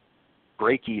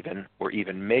break even or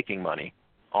even making money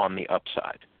on the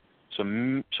upside. So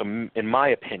in my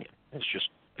opinion, it's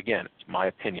my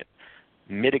opinion,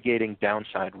 mitigating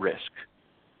downside risk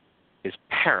is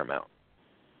paramount.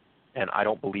 And I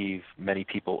don't believe many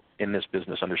people in this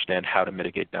business understand how to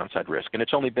mitigate downside risk. And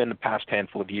it's only been the past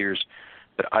handful of years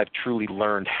that I've truly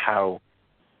learned how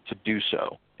to do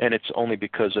so. And it's only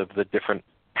because of the different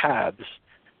paths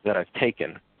that I've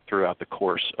taken throughout the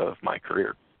course of my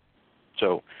career.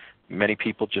 So many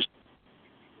people just,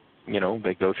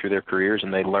 they go through their careers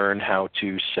and they learn how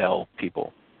to sell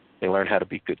people. They learn how to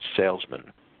be good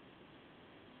salesmen.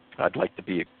 I'd like to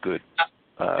be a good...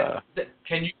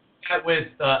 Can you do that with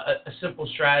a simple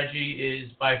strategy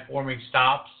is by forming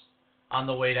stops on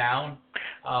the way down?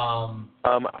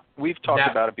 We've talked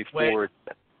about it before.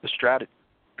 The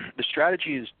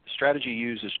strategy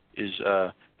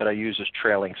that I use is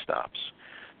trailing stops.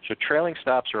 So trailing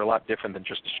stops are a lot different than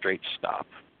just a straight stop.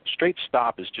 A straight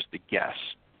stop is just a guess.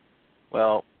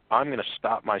 Well, I'm going to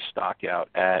stop my stock out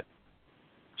at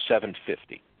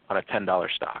 $7.50 on a $10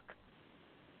 stock.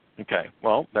 Okay,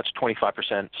 well, that's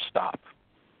 25% stop.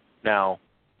 Now,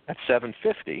 at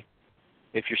 $7.50,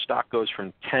 if your stock goes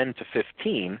from 10 to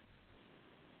 15,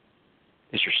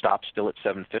 is your stop still at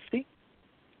 $7.50?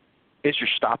 Is your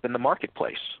stop in the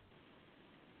marketplace?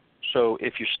 So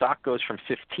if your stock goes from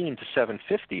 15 to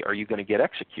 $7.50, are you going to get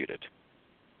executed?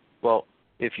 Well,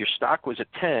 if your stock was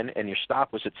at 10 and your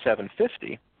stop was at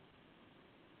 $7.50,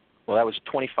 well, that was a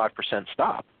 25%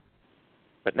 stop.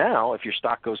 But now, if your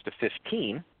stock goes to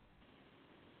 15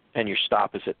 and your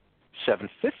stop is at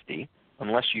 $7.50,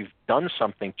 unless you've done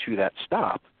something to that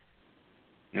stop,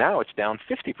 now it's down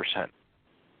 50%.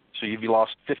 So you've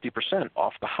lost 50%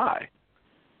 off the high,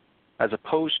 as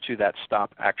opposed to that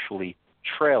stop actually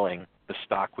trailing the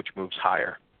stock which moves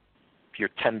higher. If your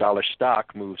 $10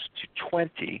 stock moves to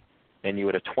 20 and you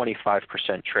had a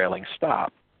 25% trailing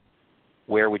stop,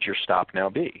 where would your stop now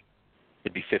be?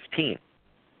 It'd be 15.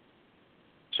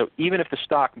 So even if the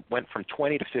stock went from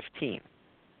 20 to 15,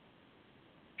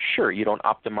 sure, you don't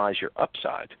optimize your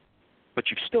upside,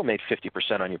 but you've still made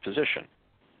 50% on your position.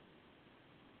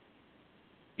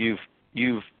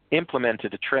 You've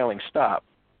implemented a trailing stop,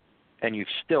 and you've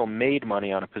still made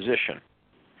money on a position.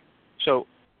 So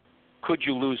could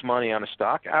you lose money on a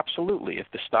stock? Absolutely. If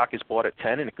the stock is bought at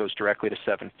 10 and it goes directly to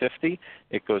 750,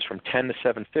 it goes from 10 to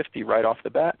 750 right off the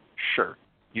bat, sure,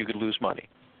 you could lose money.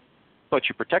 But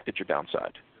you protected your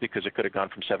downside because it could have gone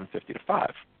from 750 to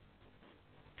 5.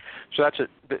 So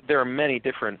there are many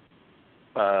different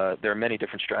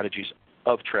strategies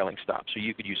of trailing stops. So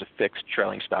you could use a fixed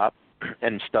trailing stop,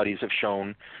 and studies have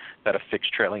shown that a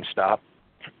fixed trailing stop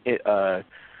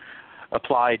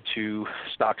applied to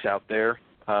stocks out there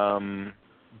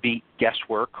beat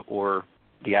guesswork or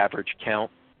the average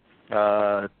count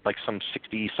like some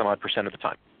 60-some-odd% of the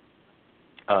time.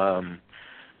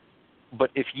 But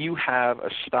if you have a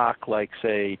stock like,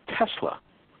 say, Tesla,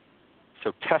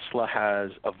 so Tesla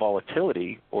has a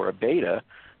volatility or a beta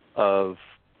of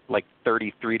like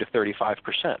 33 to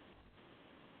 35%,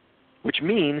 which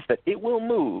means that it will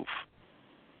move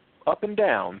up and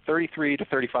down 33 to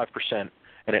 35%,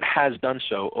 and it has done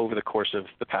so over the course of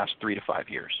the past 3 to 5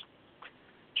 years.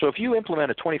 So if you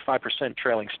implement a 25%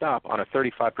 trailing stop on a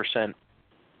 35%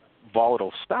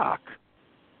 volatile stock,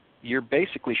 you're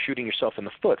basically shooting yourself in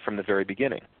the foot from the very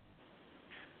beginning.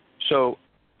 So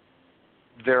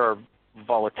there are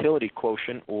volatility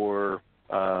quotient or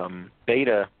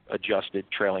beta adjusted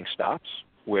trailing stops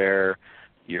where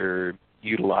you're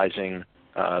utilizing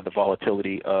the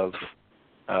volatility of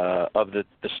the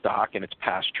stock and its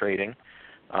past trading.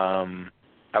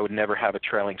 I would never have a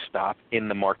trailing stop in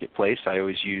the marketplace. I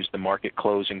always use the market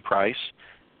closing price,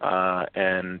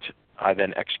 and I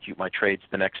then execute my trades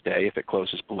the next day if it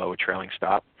closes below a trailing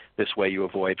stop. This way you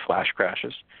avoid flash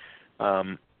crashes.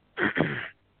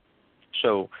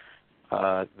 So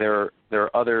there are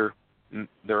other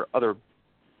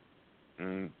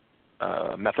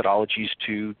methodologies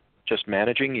to just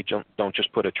managing. You don't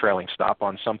just put a trailing stop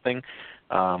on something.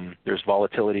 There's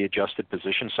volatility adjusted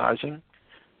position sizing.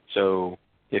 So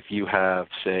if you have,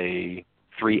 say,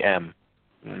 3M,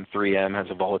 and 3M has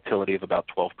a volatility of about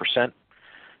 12%.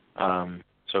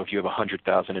 So if you have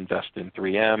 100,000 invested in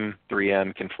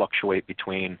 3M can fluctuate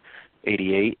between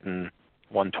 88 and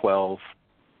 112,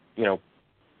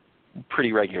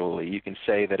 pretty regularly. You can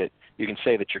say that you're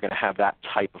going to have that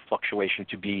type of fluctuation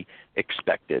to be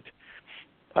expected.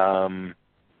 And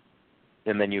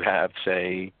then you have,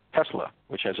 say, Tesla,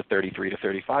 which has a 33 to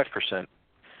 35%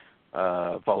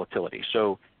 volatility.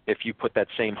 So if you put that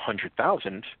same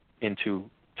 100,000 into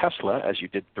Tesla as you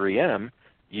did 3M,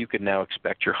 you could now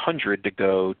expect your 100 to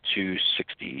go to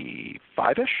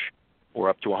 65-ish or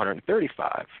up to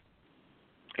 135.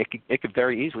 It could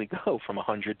very easily go from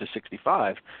 100 to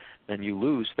 65 then you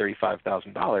lose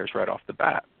 $35,000 right off the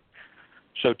bat.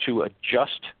 So to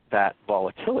adjust that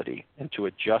volatility and to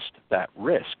adjust that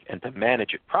risk and to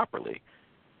manage it properly,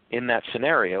 in that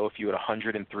scenario, if you had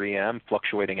 103M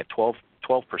fluctuating at 12%,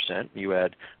 you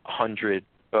had 100,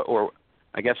 or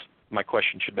I guess my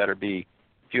question should better be,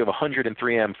 if you have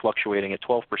 103M fluctuating at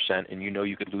 12% and you know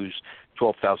you could lose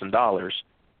 $12,000,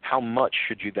 how much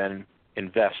should you then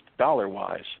invest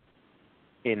dollar-wise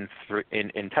in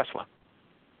Tesla,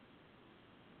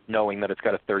 knowing that it's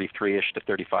got a 33-ish to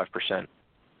 35%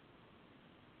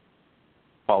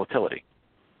 volatility?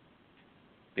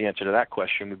 The answer to that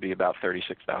question would be about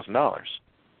 $36,000.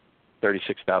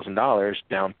 $36,000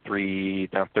 down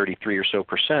 33 or so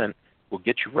percent will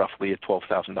get you roughly a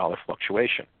 $12,000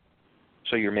 fluctuation.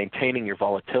 So you're maintaining your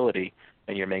volatility,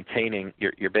 and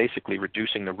you're basically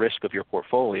reducing the risk of your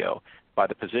portfolio by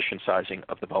the position sizing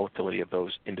of the volatility of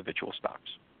those individual stocks.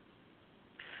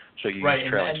 So you use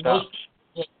trailing stocks.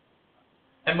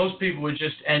 And most people would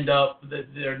just end up,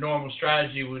 their normal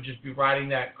strategy would just be riding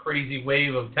that crazy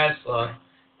wave of Tesla,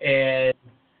 and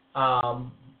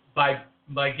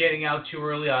by getting out too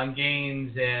early on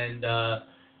gains and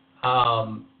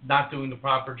not doing the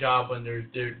proper job when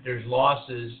there's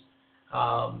losses,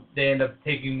 they end up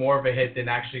taking more of a hit than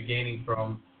actually gaining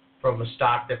from a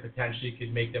stock that potentially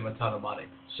could make them a ton of money.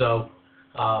 So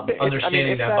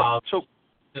understanding that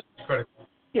is critical.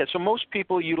 Yeah, so most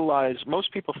people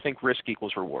think risk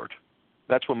equals reward.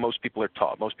 That's what most people are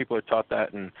taught. Most people are taught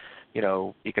that in,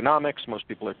 economics. Most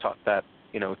people are taught that,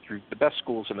 through the best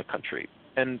schools in the country.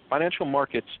 And financial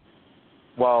markets,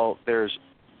 while there's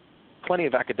plenty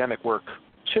of academic work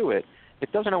to it,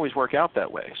 it doesn't always work out that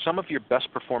way. Some of your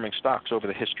best performing stocks over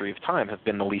the history of time have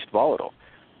been the least volatile.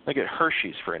 Look at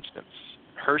Hershey's, for instance.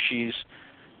 Hershey's,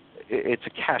 it's a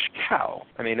cash cow.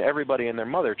 I mean, everybody and their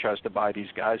mother tries to buy these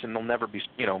guys, and they'll never be,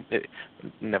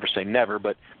 never say never,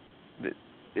 but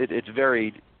it's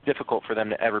very difficult for them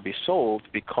to ever be sold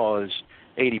because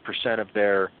 80% of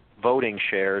their voting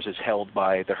shares is held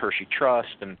by the Hershey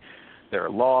Trust, and there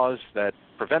are laws that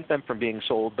prevent them from being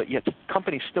sold, but yet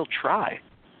companies still try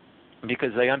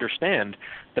because they understand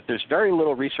that there's very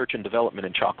little research and development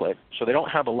in chocolate, so they don't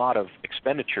have a lot of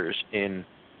expenditures in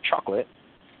chocolate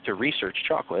to research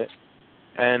chocolate,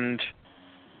 and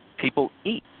people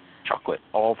eat chocolate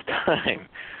all the time.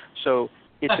 So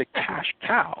it's a cash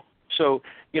cow. So,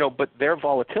 but their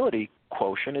volatility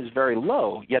quotient is very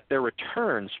low, yet their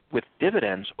returns with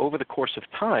dividends over the course of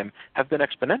time have been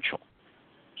exponential.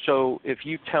 So if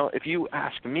you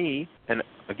ask me, and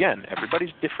again, everybody's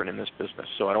different in this business,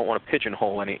 so I don't want to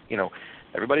pigeonhole any,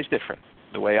 everybody's different.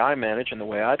 The way I manage and the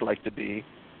way I'd like to be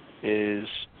is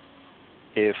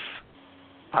if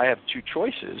I have two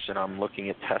choices and I'm looking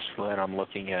at Tesla and I'm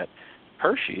looking at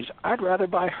Hershey's, I'd rather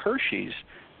buy Hershey's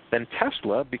than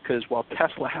Tesla because while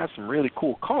Tesla has some really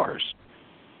cool cars,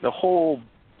 the whole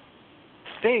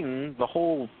thing, the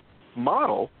whole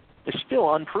model is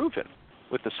still unproven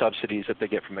with the subsidies that they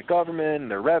get from the government,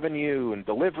 their revenue and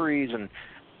deliveries. And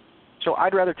so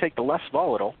I'd rather take the less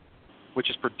volatile, which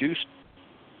is produced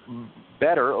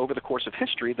better over the course of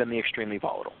history than the extremely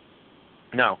volatile.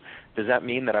 Now, does that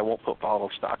mean that I won't put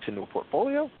volatile stocks into a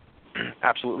portfolio?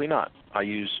 Absolutely not. I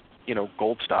use,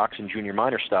 gold stocks and junior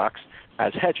minor stocks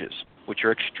as hedges, which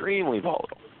are extremely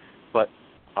volatile. But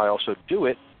I also do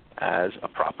it as a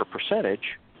proper percentage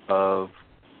of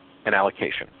an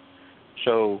allocation.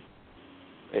 So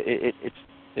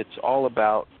it's all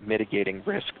about mitigating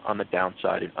risk on the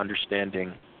downside and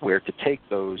understanding where to take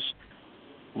those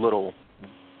little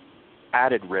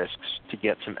added risks to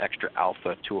get some extra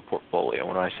alpha to a portfolio.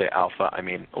 When I say alpha, I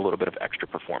mean a little bit of extra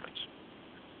performance.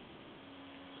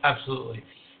 Absolutely.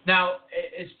 Now,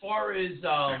 as far as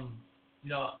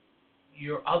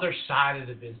your other side of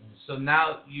the business, so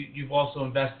now you've also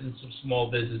invested in some small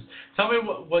business. Tell me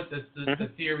what the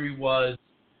theory was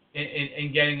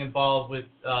in getting involved with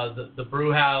the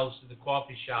brew house and the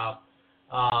coffee shop,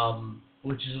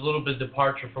 which is a little bit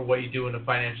departure for what you do in the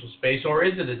financial space, or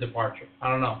is it a departure? I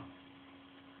don't know.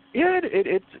 Yeah,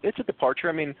 it's a departure.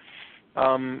 I mean,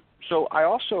 so I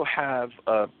also have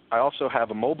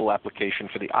a mobile application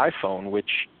for the iPhone, which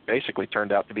basically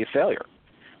turned out to be a failure.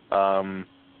 And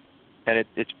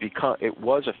it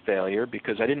was a failure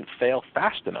because I didn't fail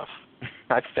fast enough.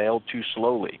 I failed too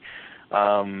slowly.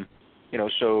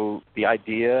 So the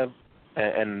idea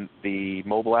and the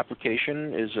mobile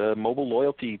application is a mobile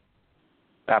loyalty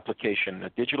application, a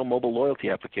digital mobile loyalty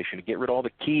application to get rid of all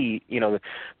the key,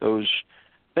 those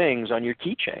things on your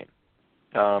keychain.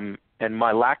 And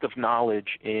my lack of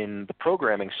knowledge in the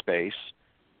programming space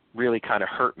really kind of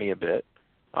hurt me a bit.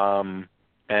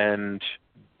 And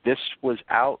this was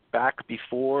out back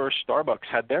before Starbucks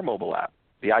had their mobile app.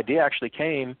 The idea actually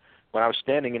came when I was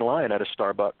standing in line at a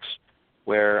Starbucks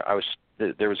where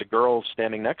there was a girl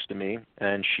standing next to me,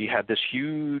 and she had this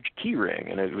huge key ring,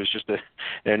 and it was just an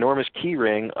enormous key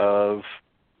ring of,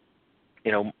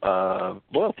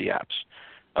 loyalty apps,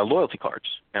 loyalty cards.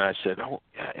 And I said,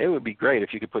 it would be great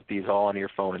if you could put these all on your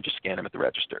phone and just scan them at the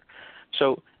register.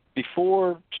 So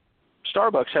before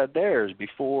Starbucks had theirs,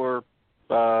 before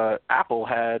Apple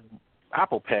had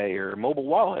Apple Pay or mobile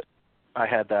wallet, I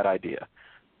had that idea.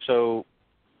 So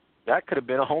that could have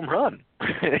been a home run.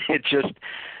 It just,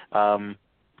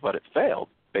 but it failed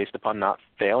based upon not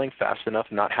failing fast enough,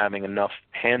 not having enough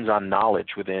hands-on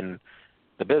knowledge within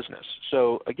the business.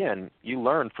 So again, you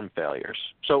learn from failures.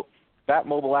 So that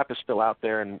mobile app is still out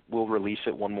there, and we'll release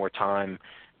it one more time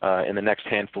in the next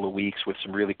handful of weeks with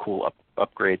some really cool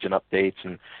upgrades and updates,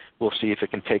 and we'll see if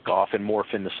it can take off and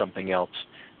morph into something else.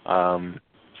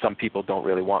 Some people don't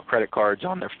really want credit cards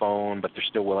on their phone, but they're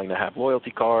still willing to have loyalty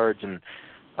cards and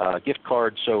gift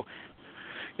cards. So,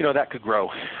 that could grow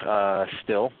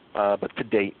still. But to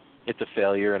date, it's a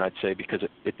failure, and I'd say because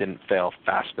it didn't fail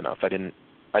fast enough. I didn't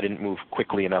move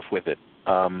quickly enough with it.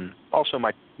 Also,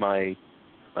 my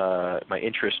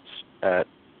interests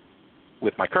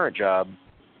with my current job,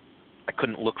 I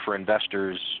couldn't look for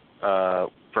investors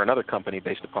for another company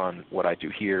based upon what I do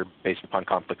here, based upon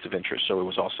conflicts of interest. So it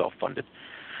was all self-funded.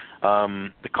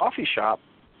 The coffee shop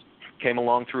came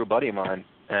along through a buddy of mine,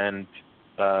 and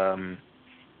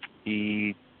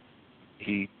he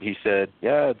said,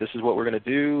 "Yeah, this is what we're going to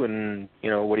do, and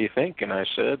what do you think?" And I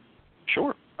said,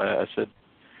 "Sure." I said,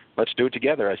 "Let's do it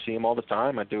together. I see him all the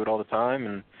time. I do it all the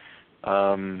time."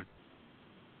 And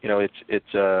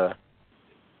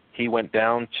he went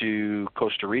down to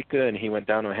Costa Rica, and he went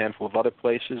down to a handful of other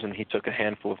places, and he took a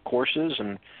handful of courses,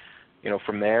 and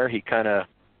from there he kind of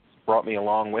brought me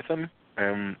along with him.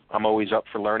 And I'm always up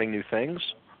for learning new things.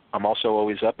 I'm also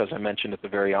always up, as I mentioned at the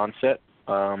very onset,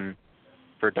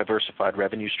 for diversified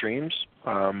revenue streams.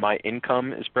 My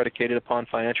income is predicated upon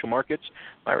financial markets.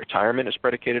 My retirement is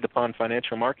predicated upon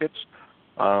financial markets.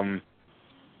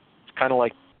 It's kind of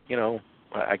like,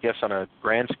 I guess on a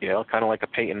grand scale, kind of like a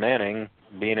Peyton Manning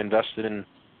being invested in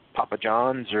Papa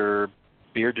John's or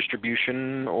beer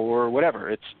distribution or whatever.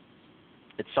 It's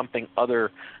something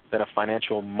other than a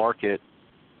financial market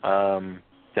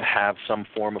to have some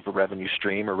form of a revenue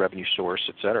stream or revenue source,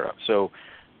 et cetera. So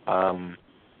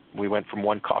we went from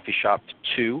one coffee shop to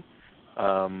two.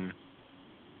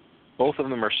 Both of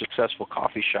them are successful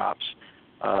coffee shops,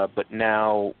 but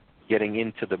now getting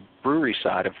into the brewery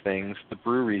side of things, the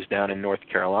breweries down in North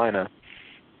Carolina,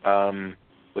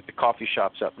 with the coffee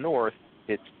shops up north,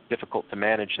 it's difficult to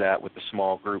manage that with the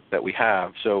small group that we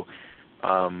have. So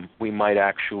we might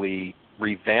actually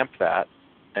revamp that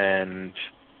and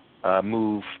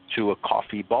move to a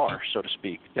coffee bar, so to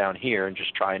speak, down here and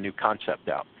just try a new concept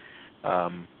out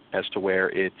as to where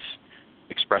it's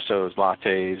espressos,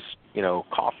 lattes,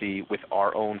 coffee with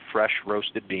our own fresh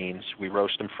roasted beans. We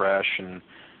roast them fresh, and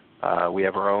we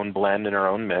have our own blend and our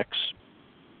own mix.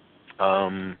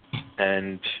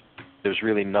 And there's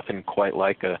really nothing quite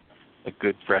like a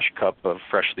good fresh cup of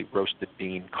freshly roasted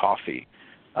bean coffee.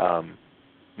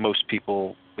 Most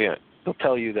people, they'll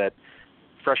tell you that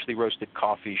freshly roasted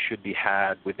coffee should be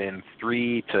had within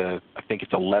 3 to, I think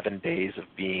it's 11 days of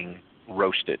being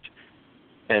roasted.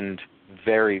 And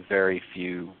very, very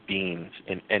few beans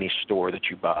in any store that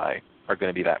you buy are going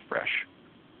to be that fresh.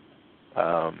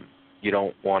 You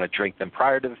don't want to drink them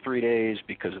prior to the 3 days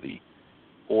because of the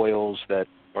oils that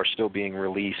are still being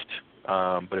released.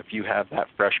 But if you have that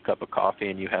fresh cup of coffee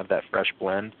and you have that fresh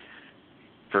blend,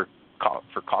 for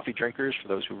coffee drinkers, for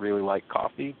those who really like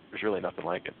coffee, there's really nothing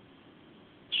like it.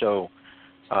 So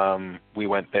we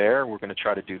went there. We're going to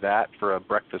try to do that for a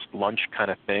breakfast lunch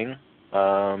kind of thing,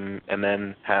 and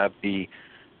then have the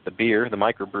beer, the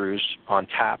microbrews, on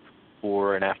tap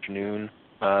for an afternoon,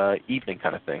 evening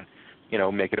kind of thing.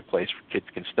 Make it a place where kids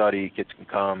can study, kids can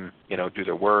come, do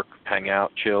their work, hang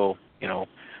out, chill,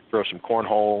 throw some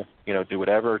cornhole, do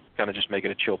whatever, kind of just make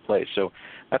it a chill place. So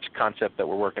that's a concept that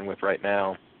we're working with right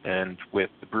now. And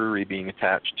with the brewery being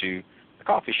attached to the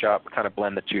coffee shop, we kind of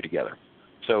blend the two together.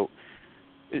 So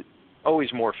it's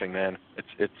always morphing, man.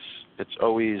 It's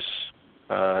always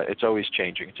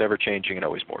changing. It's ever changing and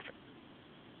always morphing.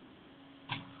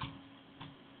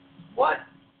 What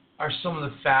are some of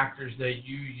the factors that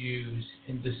you use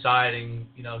in deciding?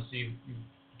 So you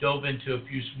dove into a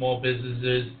few small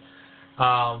businesses.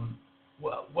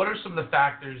 What are some of the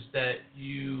factors that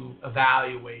you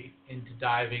evaluate into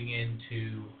diving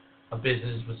into a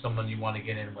business with someone you want to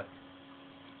get in with?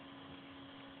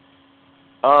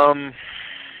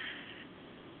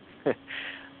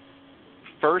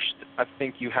 first, I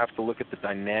think you have to look at the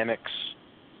dynamics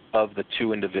of the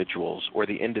two individuals or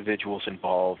the individuals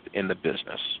involved in the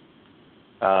business.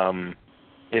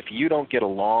 If you don't get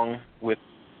along with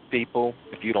people,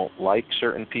 if you don't like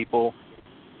certain people,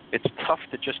 it's tough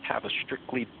to just have a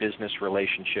strictly business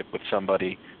relationship with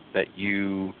somebody that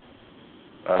you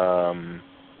don't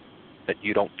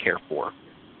care for.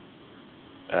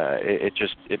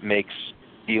 It makes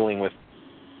dealing with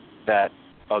that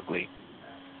ugly.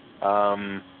 I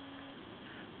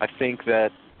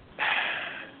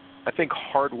think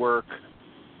hard work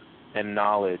and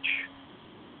knowledge,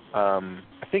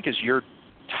 I think as you're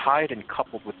tied and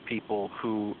coupled with people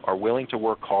who are willing to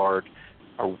work hard,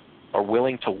 are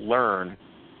willing to learn,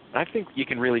 I think you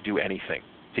can really do anything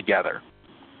together.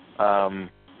 I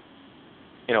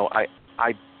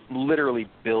literally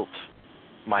built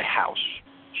my house.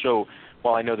 So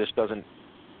while I know this doesn't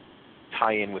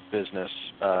tie in with business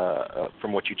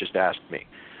from what you just asked me,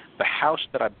 the house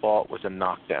that I bought was a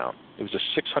knockdown. It was a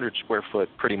 600 square foot,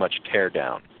 pretty much tear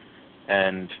down.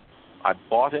 And I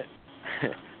bought it,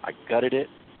 I gutted it,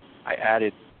 I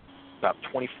added about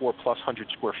 24 plus 100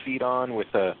 square feet on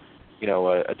with a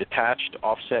detached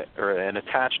offset or an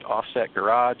attached offset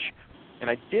garage, and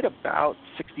I did about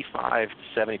 65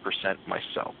 to 70%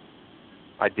 myself.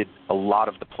 I did a lot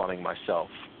of the plumbing myself.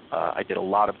 I did a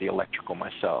lot of the electrical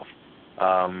myself.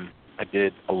 I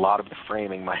did a lot of the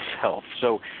framing myself.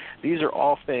 So these are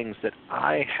all things that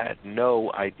I had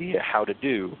no idea how to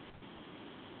do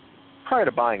prior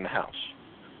to buying the house.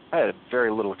 I had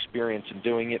very little experience in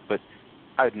doing it, but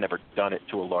I had never done it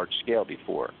to a large scale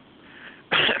before.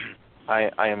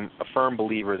 I am a firm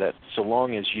believer that so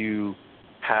long as you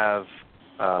have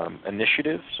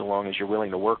initiative, so long as you're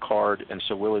willing to work hard, and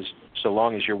so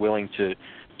long as you're willing to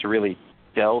really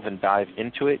delve and dive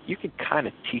into it, you can kind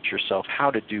of teach yourself how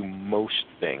to do most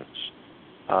things.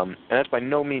 And that's by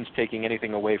no means taking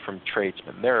anything away from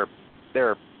tradesmen.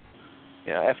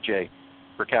 FJ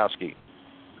Burkowski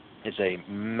is a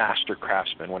master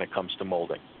craftsman when it comes to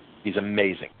molding. He's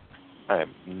amazing. I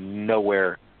am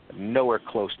nowhere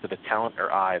close to the talent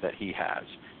or eye that he has.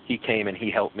 He came and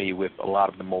he helped me with a lot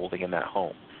of the molding in that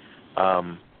home.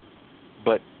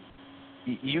 But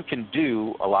you can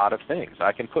do a lot of things.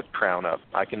 I can put crown up.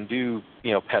 I can do,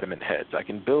 pediment heads. I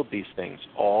can build these things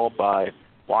all by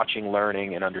watching,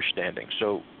 learning, and understanding.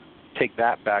 So take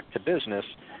that back to business.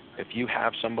 If you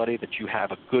have somebody that you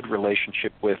have a good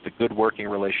relationship with, a good working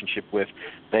relationship with,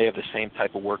 they have the same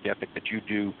type of work ethic that you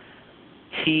do,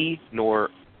 he nor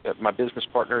my business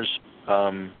partners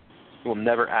will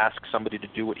never ask somebody to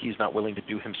do what he's not willing to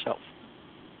do himself.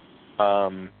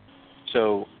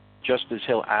 So just as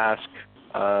he'll ask,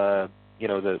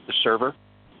 the server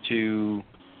to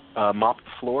mop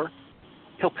the floor,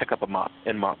 he'll pick up a mop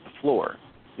and mop the floor.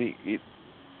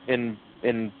 In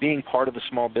being part of the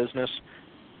small business,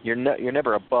 you're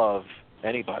never above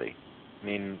anybody. I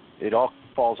mean, it all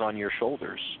falls on your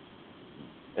shoulders,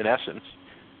 in essence.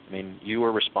 I mean, you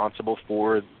are responsible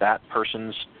for that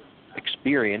person's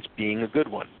experience being a good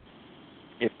one.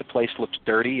 If the place looks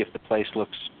dirty, if the place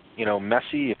looks,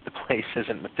 messy, if the place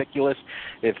isn't meticulous,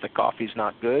 if the coffee's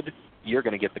not good, you're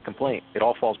going to get the complaint. It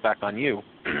all falls back on you.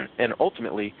 And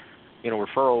ultimately,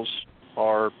 referrals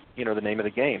are, the name of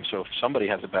the game. So if somebody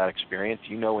has a bad experience,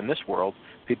 in this world,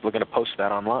 people are going to post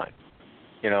that online,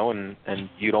 and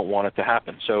you don't want it to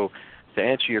happen. So to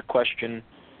answer your question,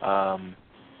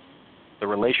 the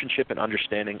relationship and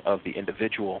understanding of the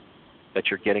individual that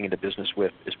you're getting into business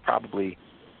with is probably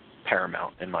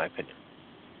paramount, in my opinion.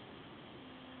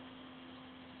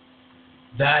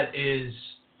 That is,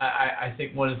 I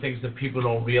think, one of the things that people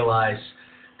don't realize.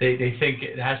 They think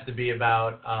it has to be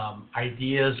about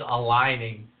ideas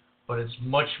aligning, but it's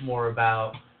much more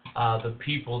about the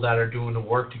people that are doing the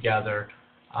work together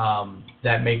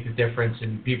that make the difference,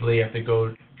 and people that you have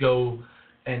to go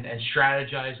and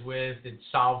strategize with and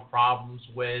solve problems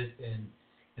with and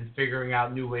figuring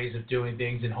out new ways of doing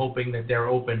things and hoping that they're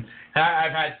open.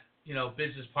 I've had,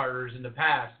 business partners in the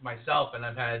past, myself, and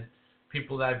I've had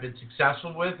people that I've been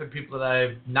successful with and people that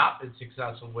I've not been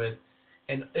successful with.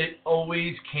 And it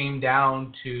always came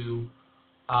down to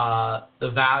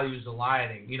the values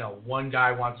aligning. One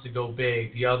guy wants to go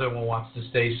big, the other one wants to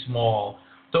stay small.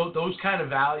 Those kind of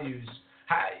values,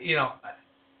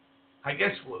 I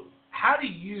guess, how do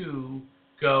you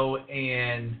go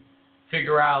and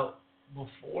figure out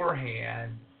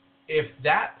beforehand if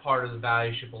that part of the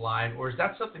value should align, or is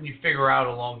that something you figure out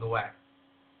along the way?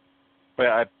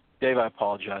 Well, Dave, I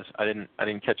apologize. I didn't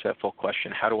catch that full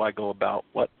question. How do I go about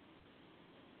what?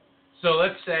 So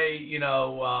let's say,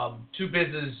 two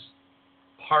business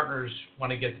partners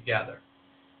want to get together,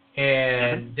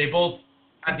 and they both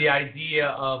had the idea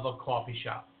of a coffee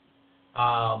shop.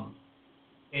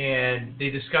 And they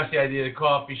discuss the idea of the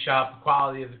coffee shop, the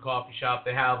quality of the coffee shop.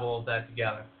 They have all of that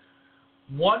together.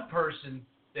 One person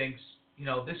thinks,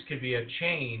 this could be a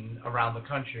chain around the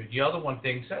country. The other one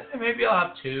thinks, maybe I'll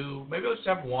have two, maybe I'll just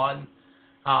have one,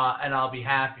 and I'll be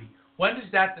happy. When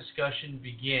does that discussion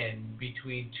begin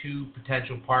between two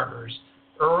potential partners?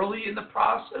 Early in the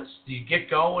process? Do you get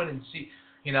going and see,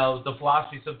 the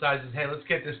philosophy sometimes is, hey, let's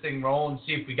get this thing rolling and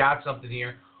see if we got something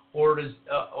here, or does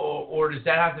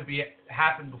that have to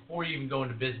happen before you even go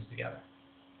into business together?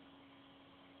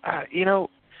 I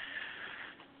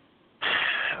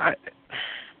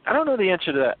don't know the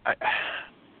answer to that.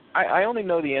 I only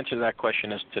know the answer to that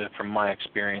question from my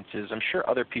experiences. I'm sure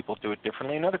other people do it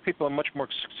differently, and other people are much more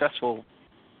successful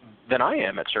than I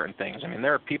am at certain things. I mean,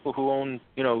 there are people who own,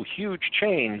 huge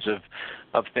chains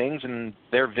of things, and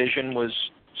their vision was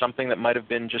something that might have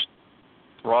been just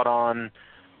brought on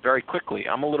very quickly.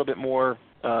 I'm a little bit more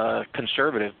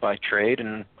conservative by trade,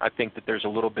 and I think that there's a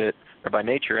little bit, or by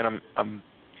nature, and I'm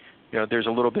there's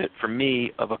a little bit for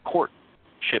me of a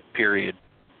courtship period,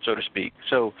 so to speak.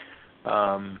 So,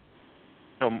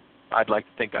 I'd like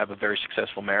to think I have a very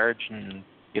successful marriage, and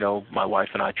my wife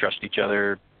and I trust each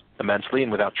other immensely,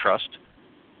 and without trust,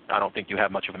 I don't think you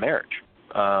have much of a marriage.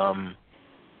 I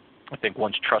think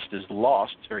once trust is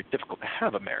lost, it's very difficult to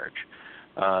have a marriage.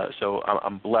 So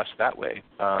I'm blessed that way.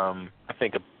 I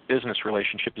think a business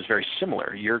relationship is very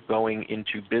similar. You're going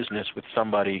into business with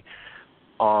somebody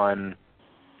on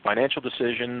financial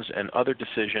decisions and other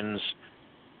decisions.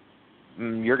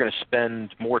 You're going to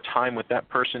spend more time with that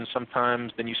person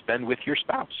sometimes than you spend with your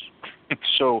spouse.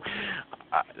 So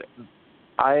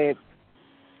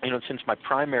since my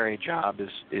primary job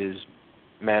is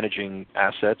managing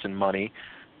assets and money,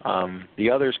 the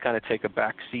others kind of take a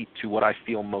back seat to what I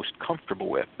feel most comfortable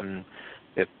with. And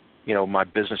if, my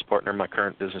business partner, my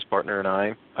current business partner and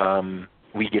I,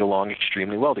 we get along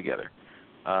extremely well together.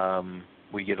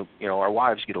 Our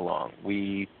wives get along.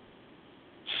 We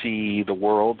see the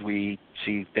world. We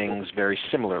see things very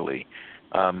similarly.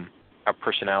 Our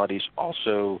personalities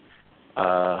also,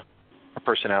 I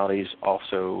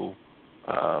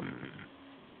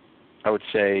would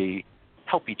say,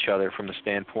 help each other from the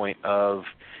standpoint of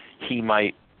he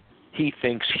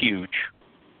thinks huge,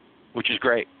 which is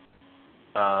great.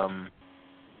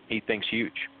 He thinks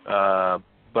huge,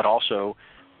 but also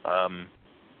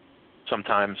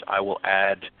sometimes I will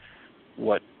add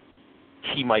what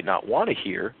he might not want to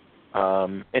hear,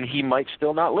 and he might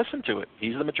still not listen to it.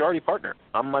 He's the majority partner.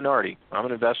 I'm a minority. I'm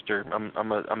an investor.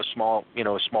 I'm a small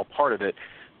part of it,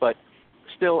 but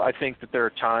still, I think that there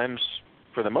are times,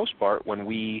 for the most part, when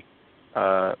we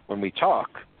talk,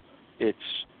 it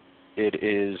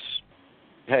is,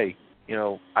 hey,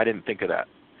 I didn't think of that.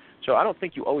 So I don't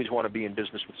think you always want to be in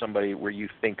business with somebody where you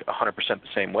think 100% the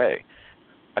same way.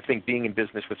 I think being in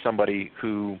business with somebody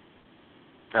who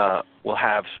will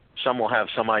have some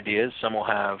ideas, some will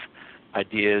have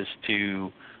ideas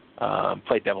to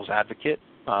play devil's advocate.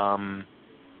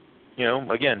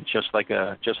 Again, just like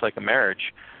a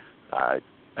marriage, I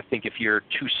think if you're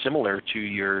too similar to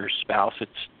your spouse,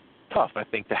 it's tough. I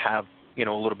think to have a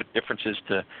little bit differences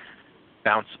to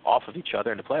bounce off of each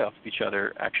other and to play off of each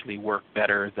other actually work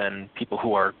better than people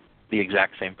who are the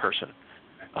exact same person.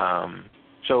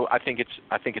 So I think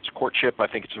it's courtship. I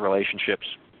think it's relationships.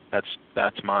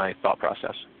 That's my thought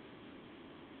process.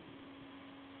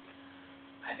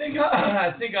 I think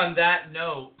on that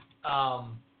note, I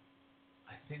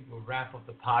think we'll wrap up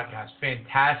the podcast.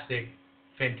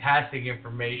 Fantastic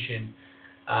information.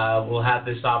 We'll have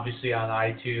this obviously on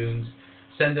iTunes.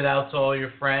 Send it out to all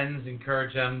your friends.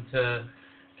 Encourage them to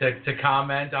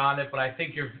comment on it. But I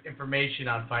think your information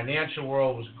on financial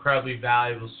world was incredibly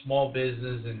valuable. Small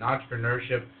business and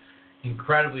entrepreneurship,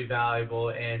 incredibly valuable,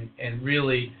 and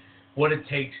really what it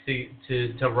takes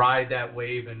to ride that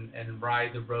wave and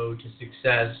ride the road to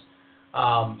success.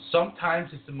 Sometimes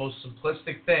it's the most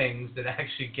simplistic things that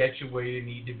actually get you where you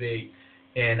need to be.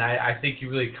 And I think you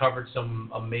really covered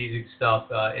some amazing stuff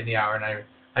in the hour, and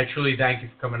I truly thank you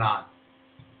for coming on.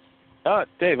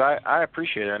 Dave, I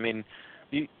appreciate it. I mean,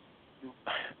 you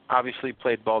obviously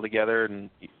played ball together, and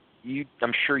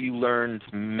I'm sure you learned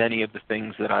many of the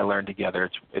things that I learned together.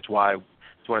 It's one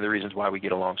of the reasons why we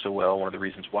get along so well. One of the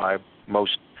reasons why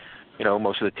most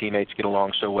of the teammates get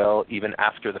along so well, even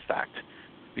after the fact,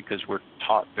 because we're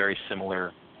taught very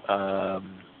similar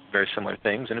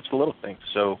things, and it's the little things.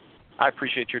 So I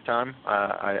appreciate your time.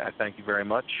 I thank you very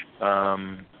much.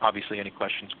 Obviously, any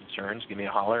questions, concerns, give me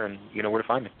a holler, and you know where to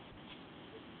find me.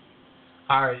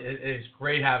 All right, it's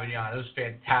great having you on. It was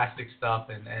fantastic stuff,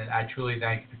 and I truly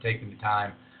thank you for taking the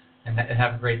time. And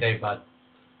have a great day, bud.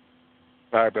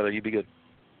 All right, brother. You be good.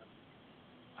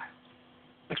 Bye.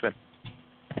 Thanks, man.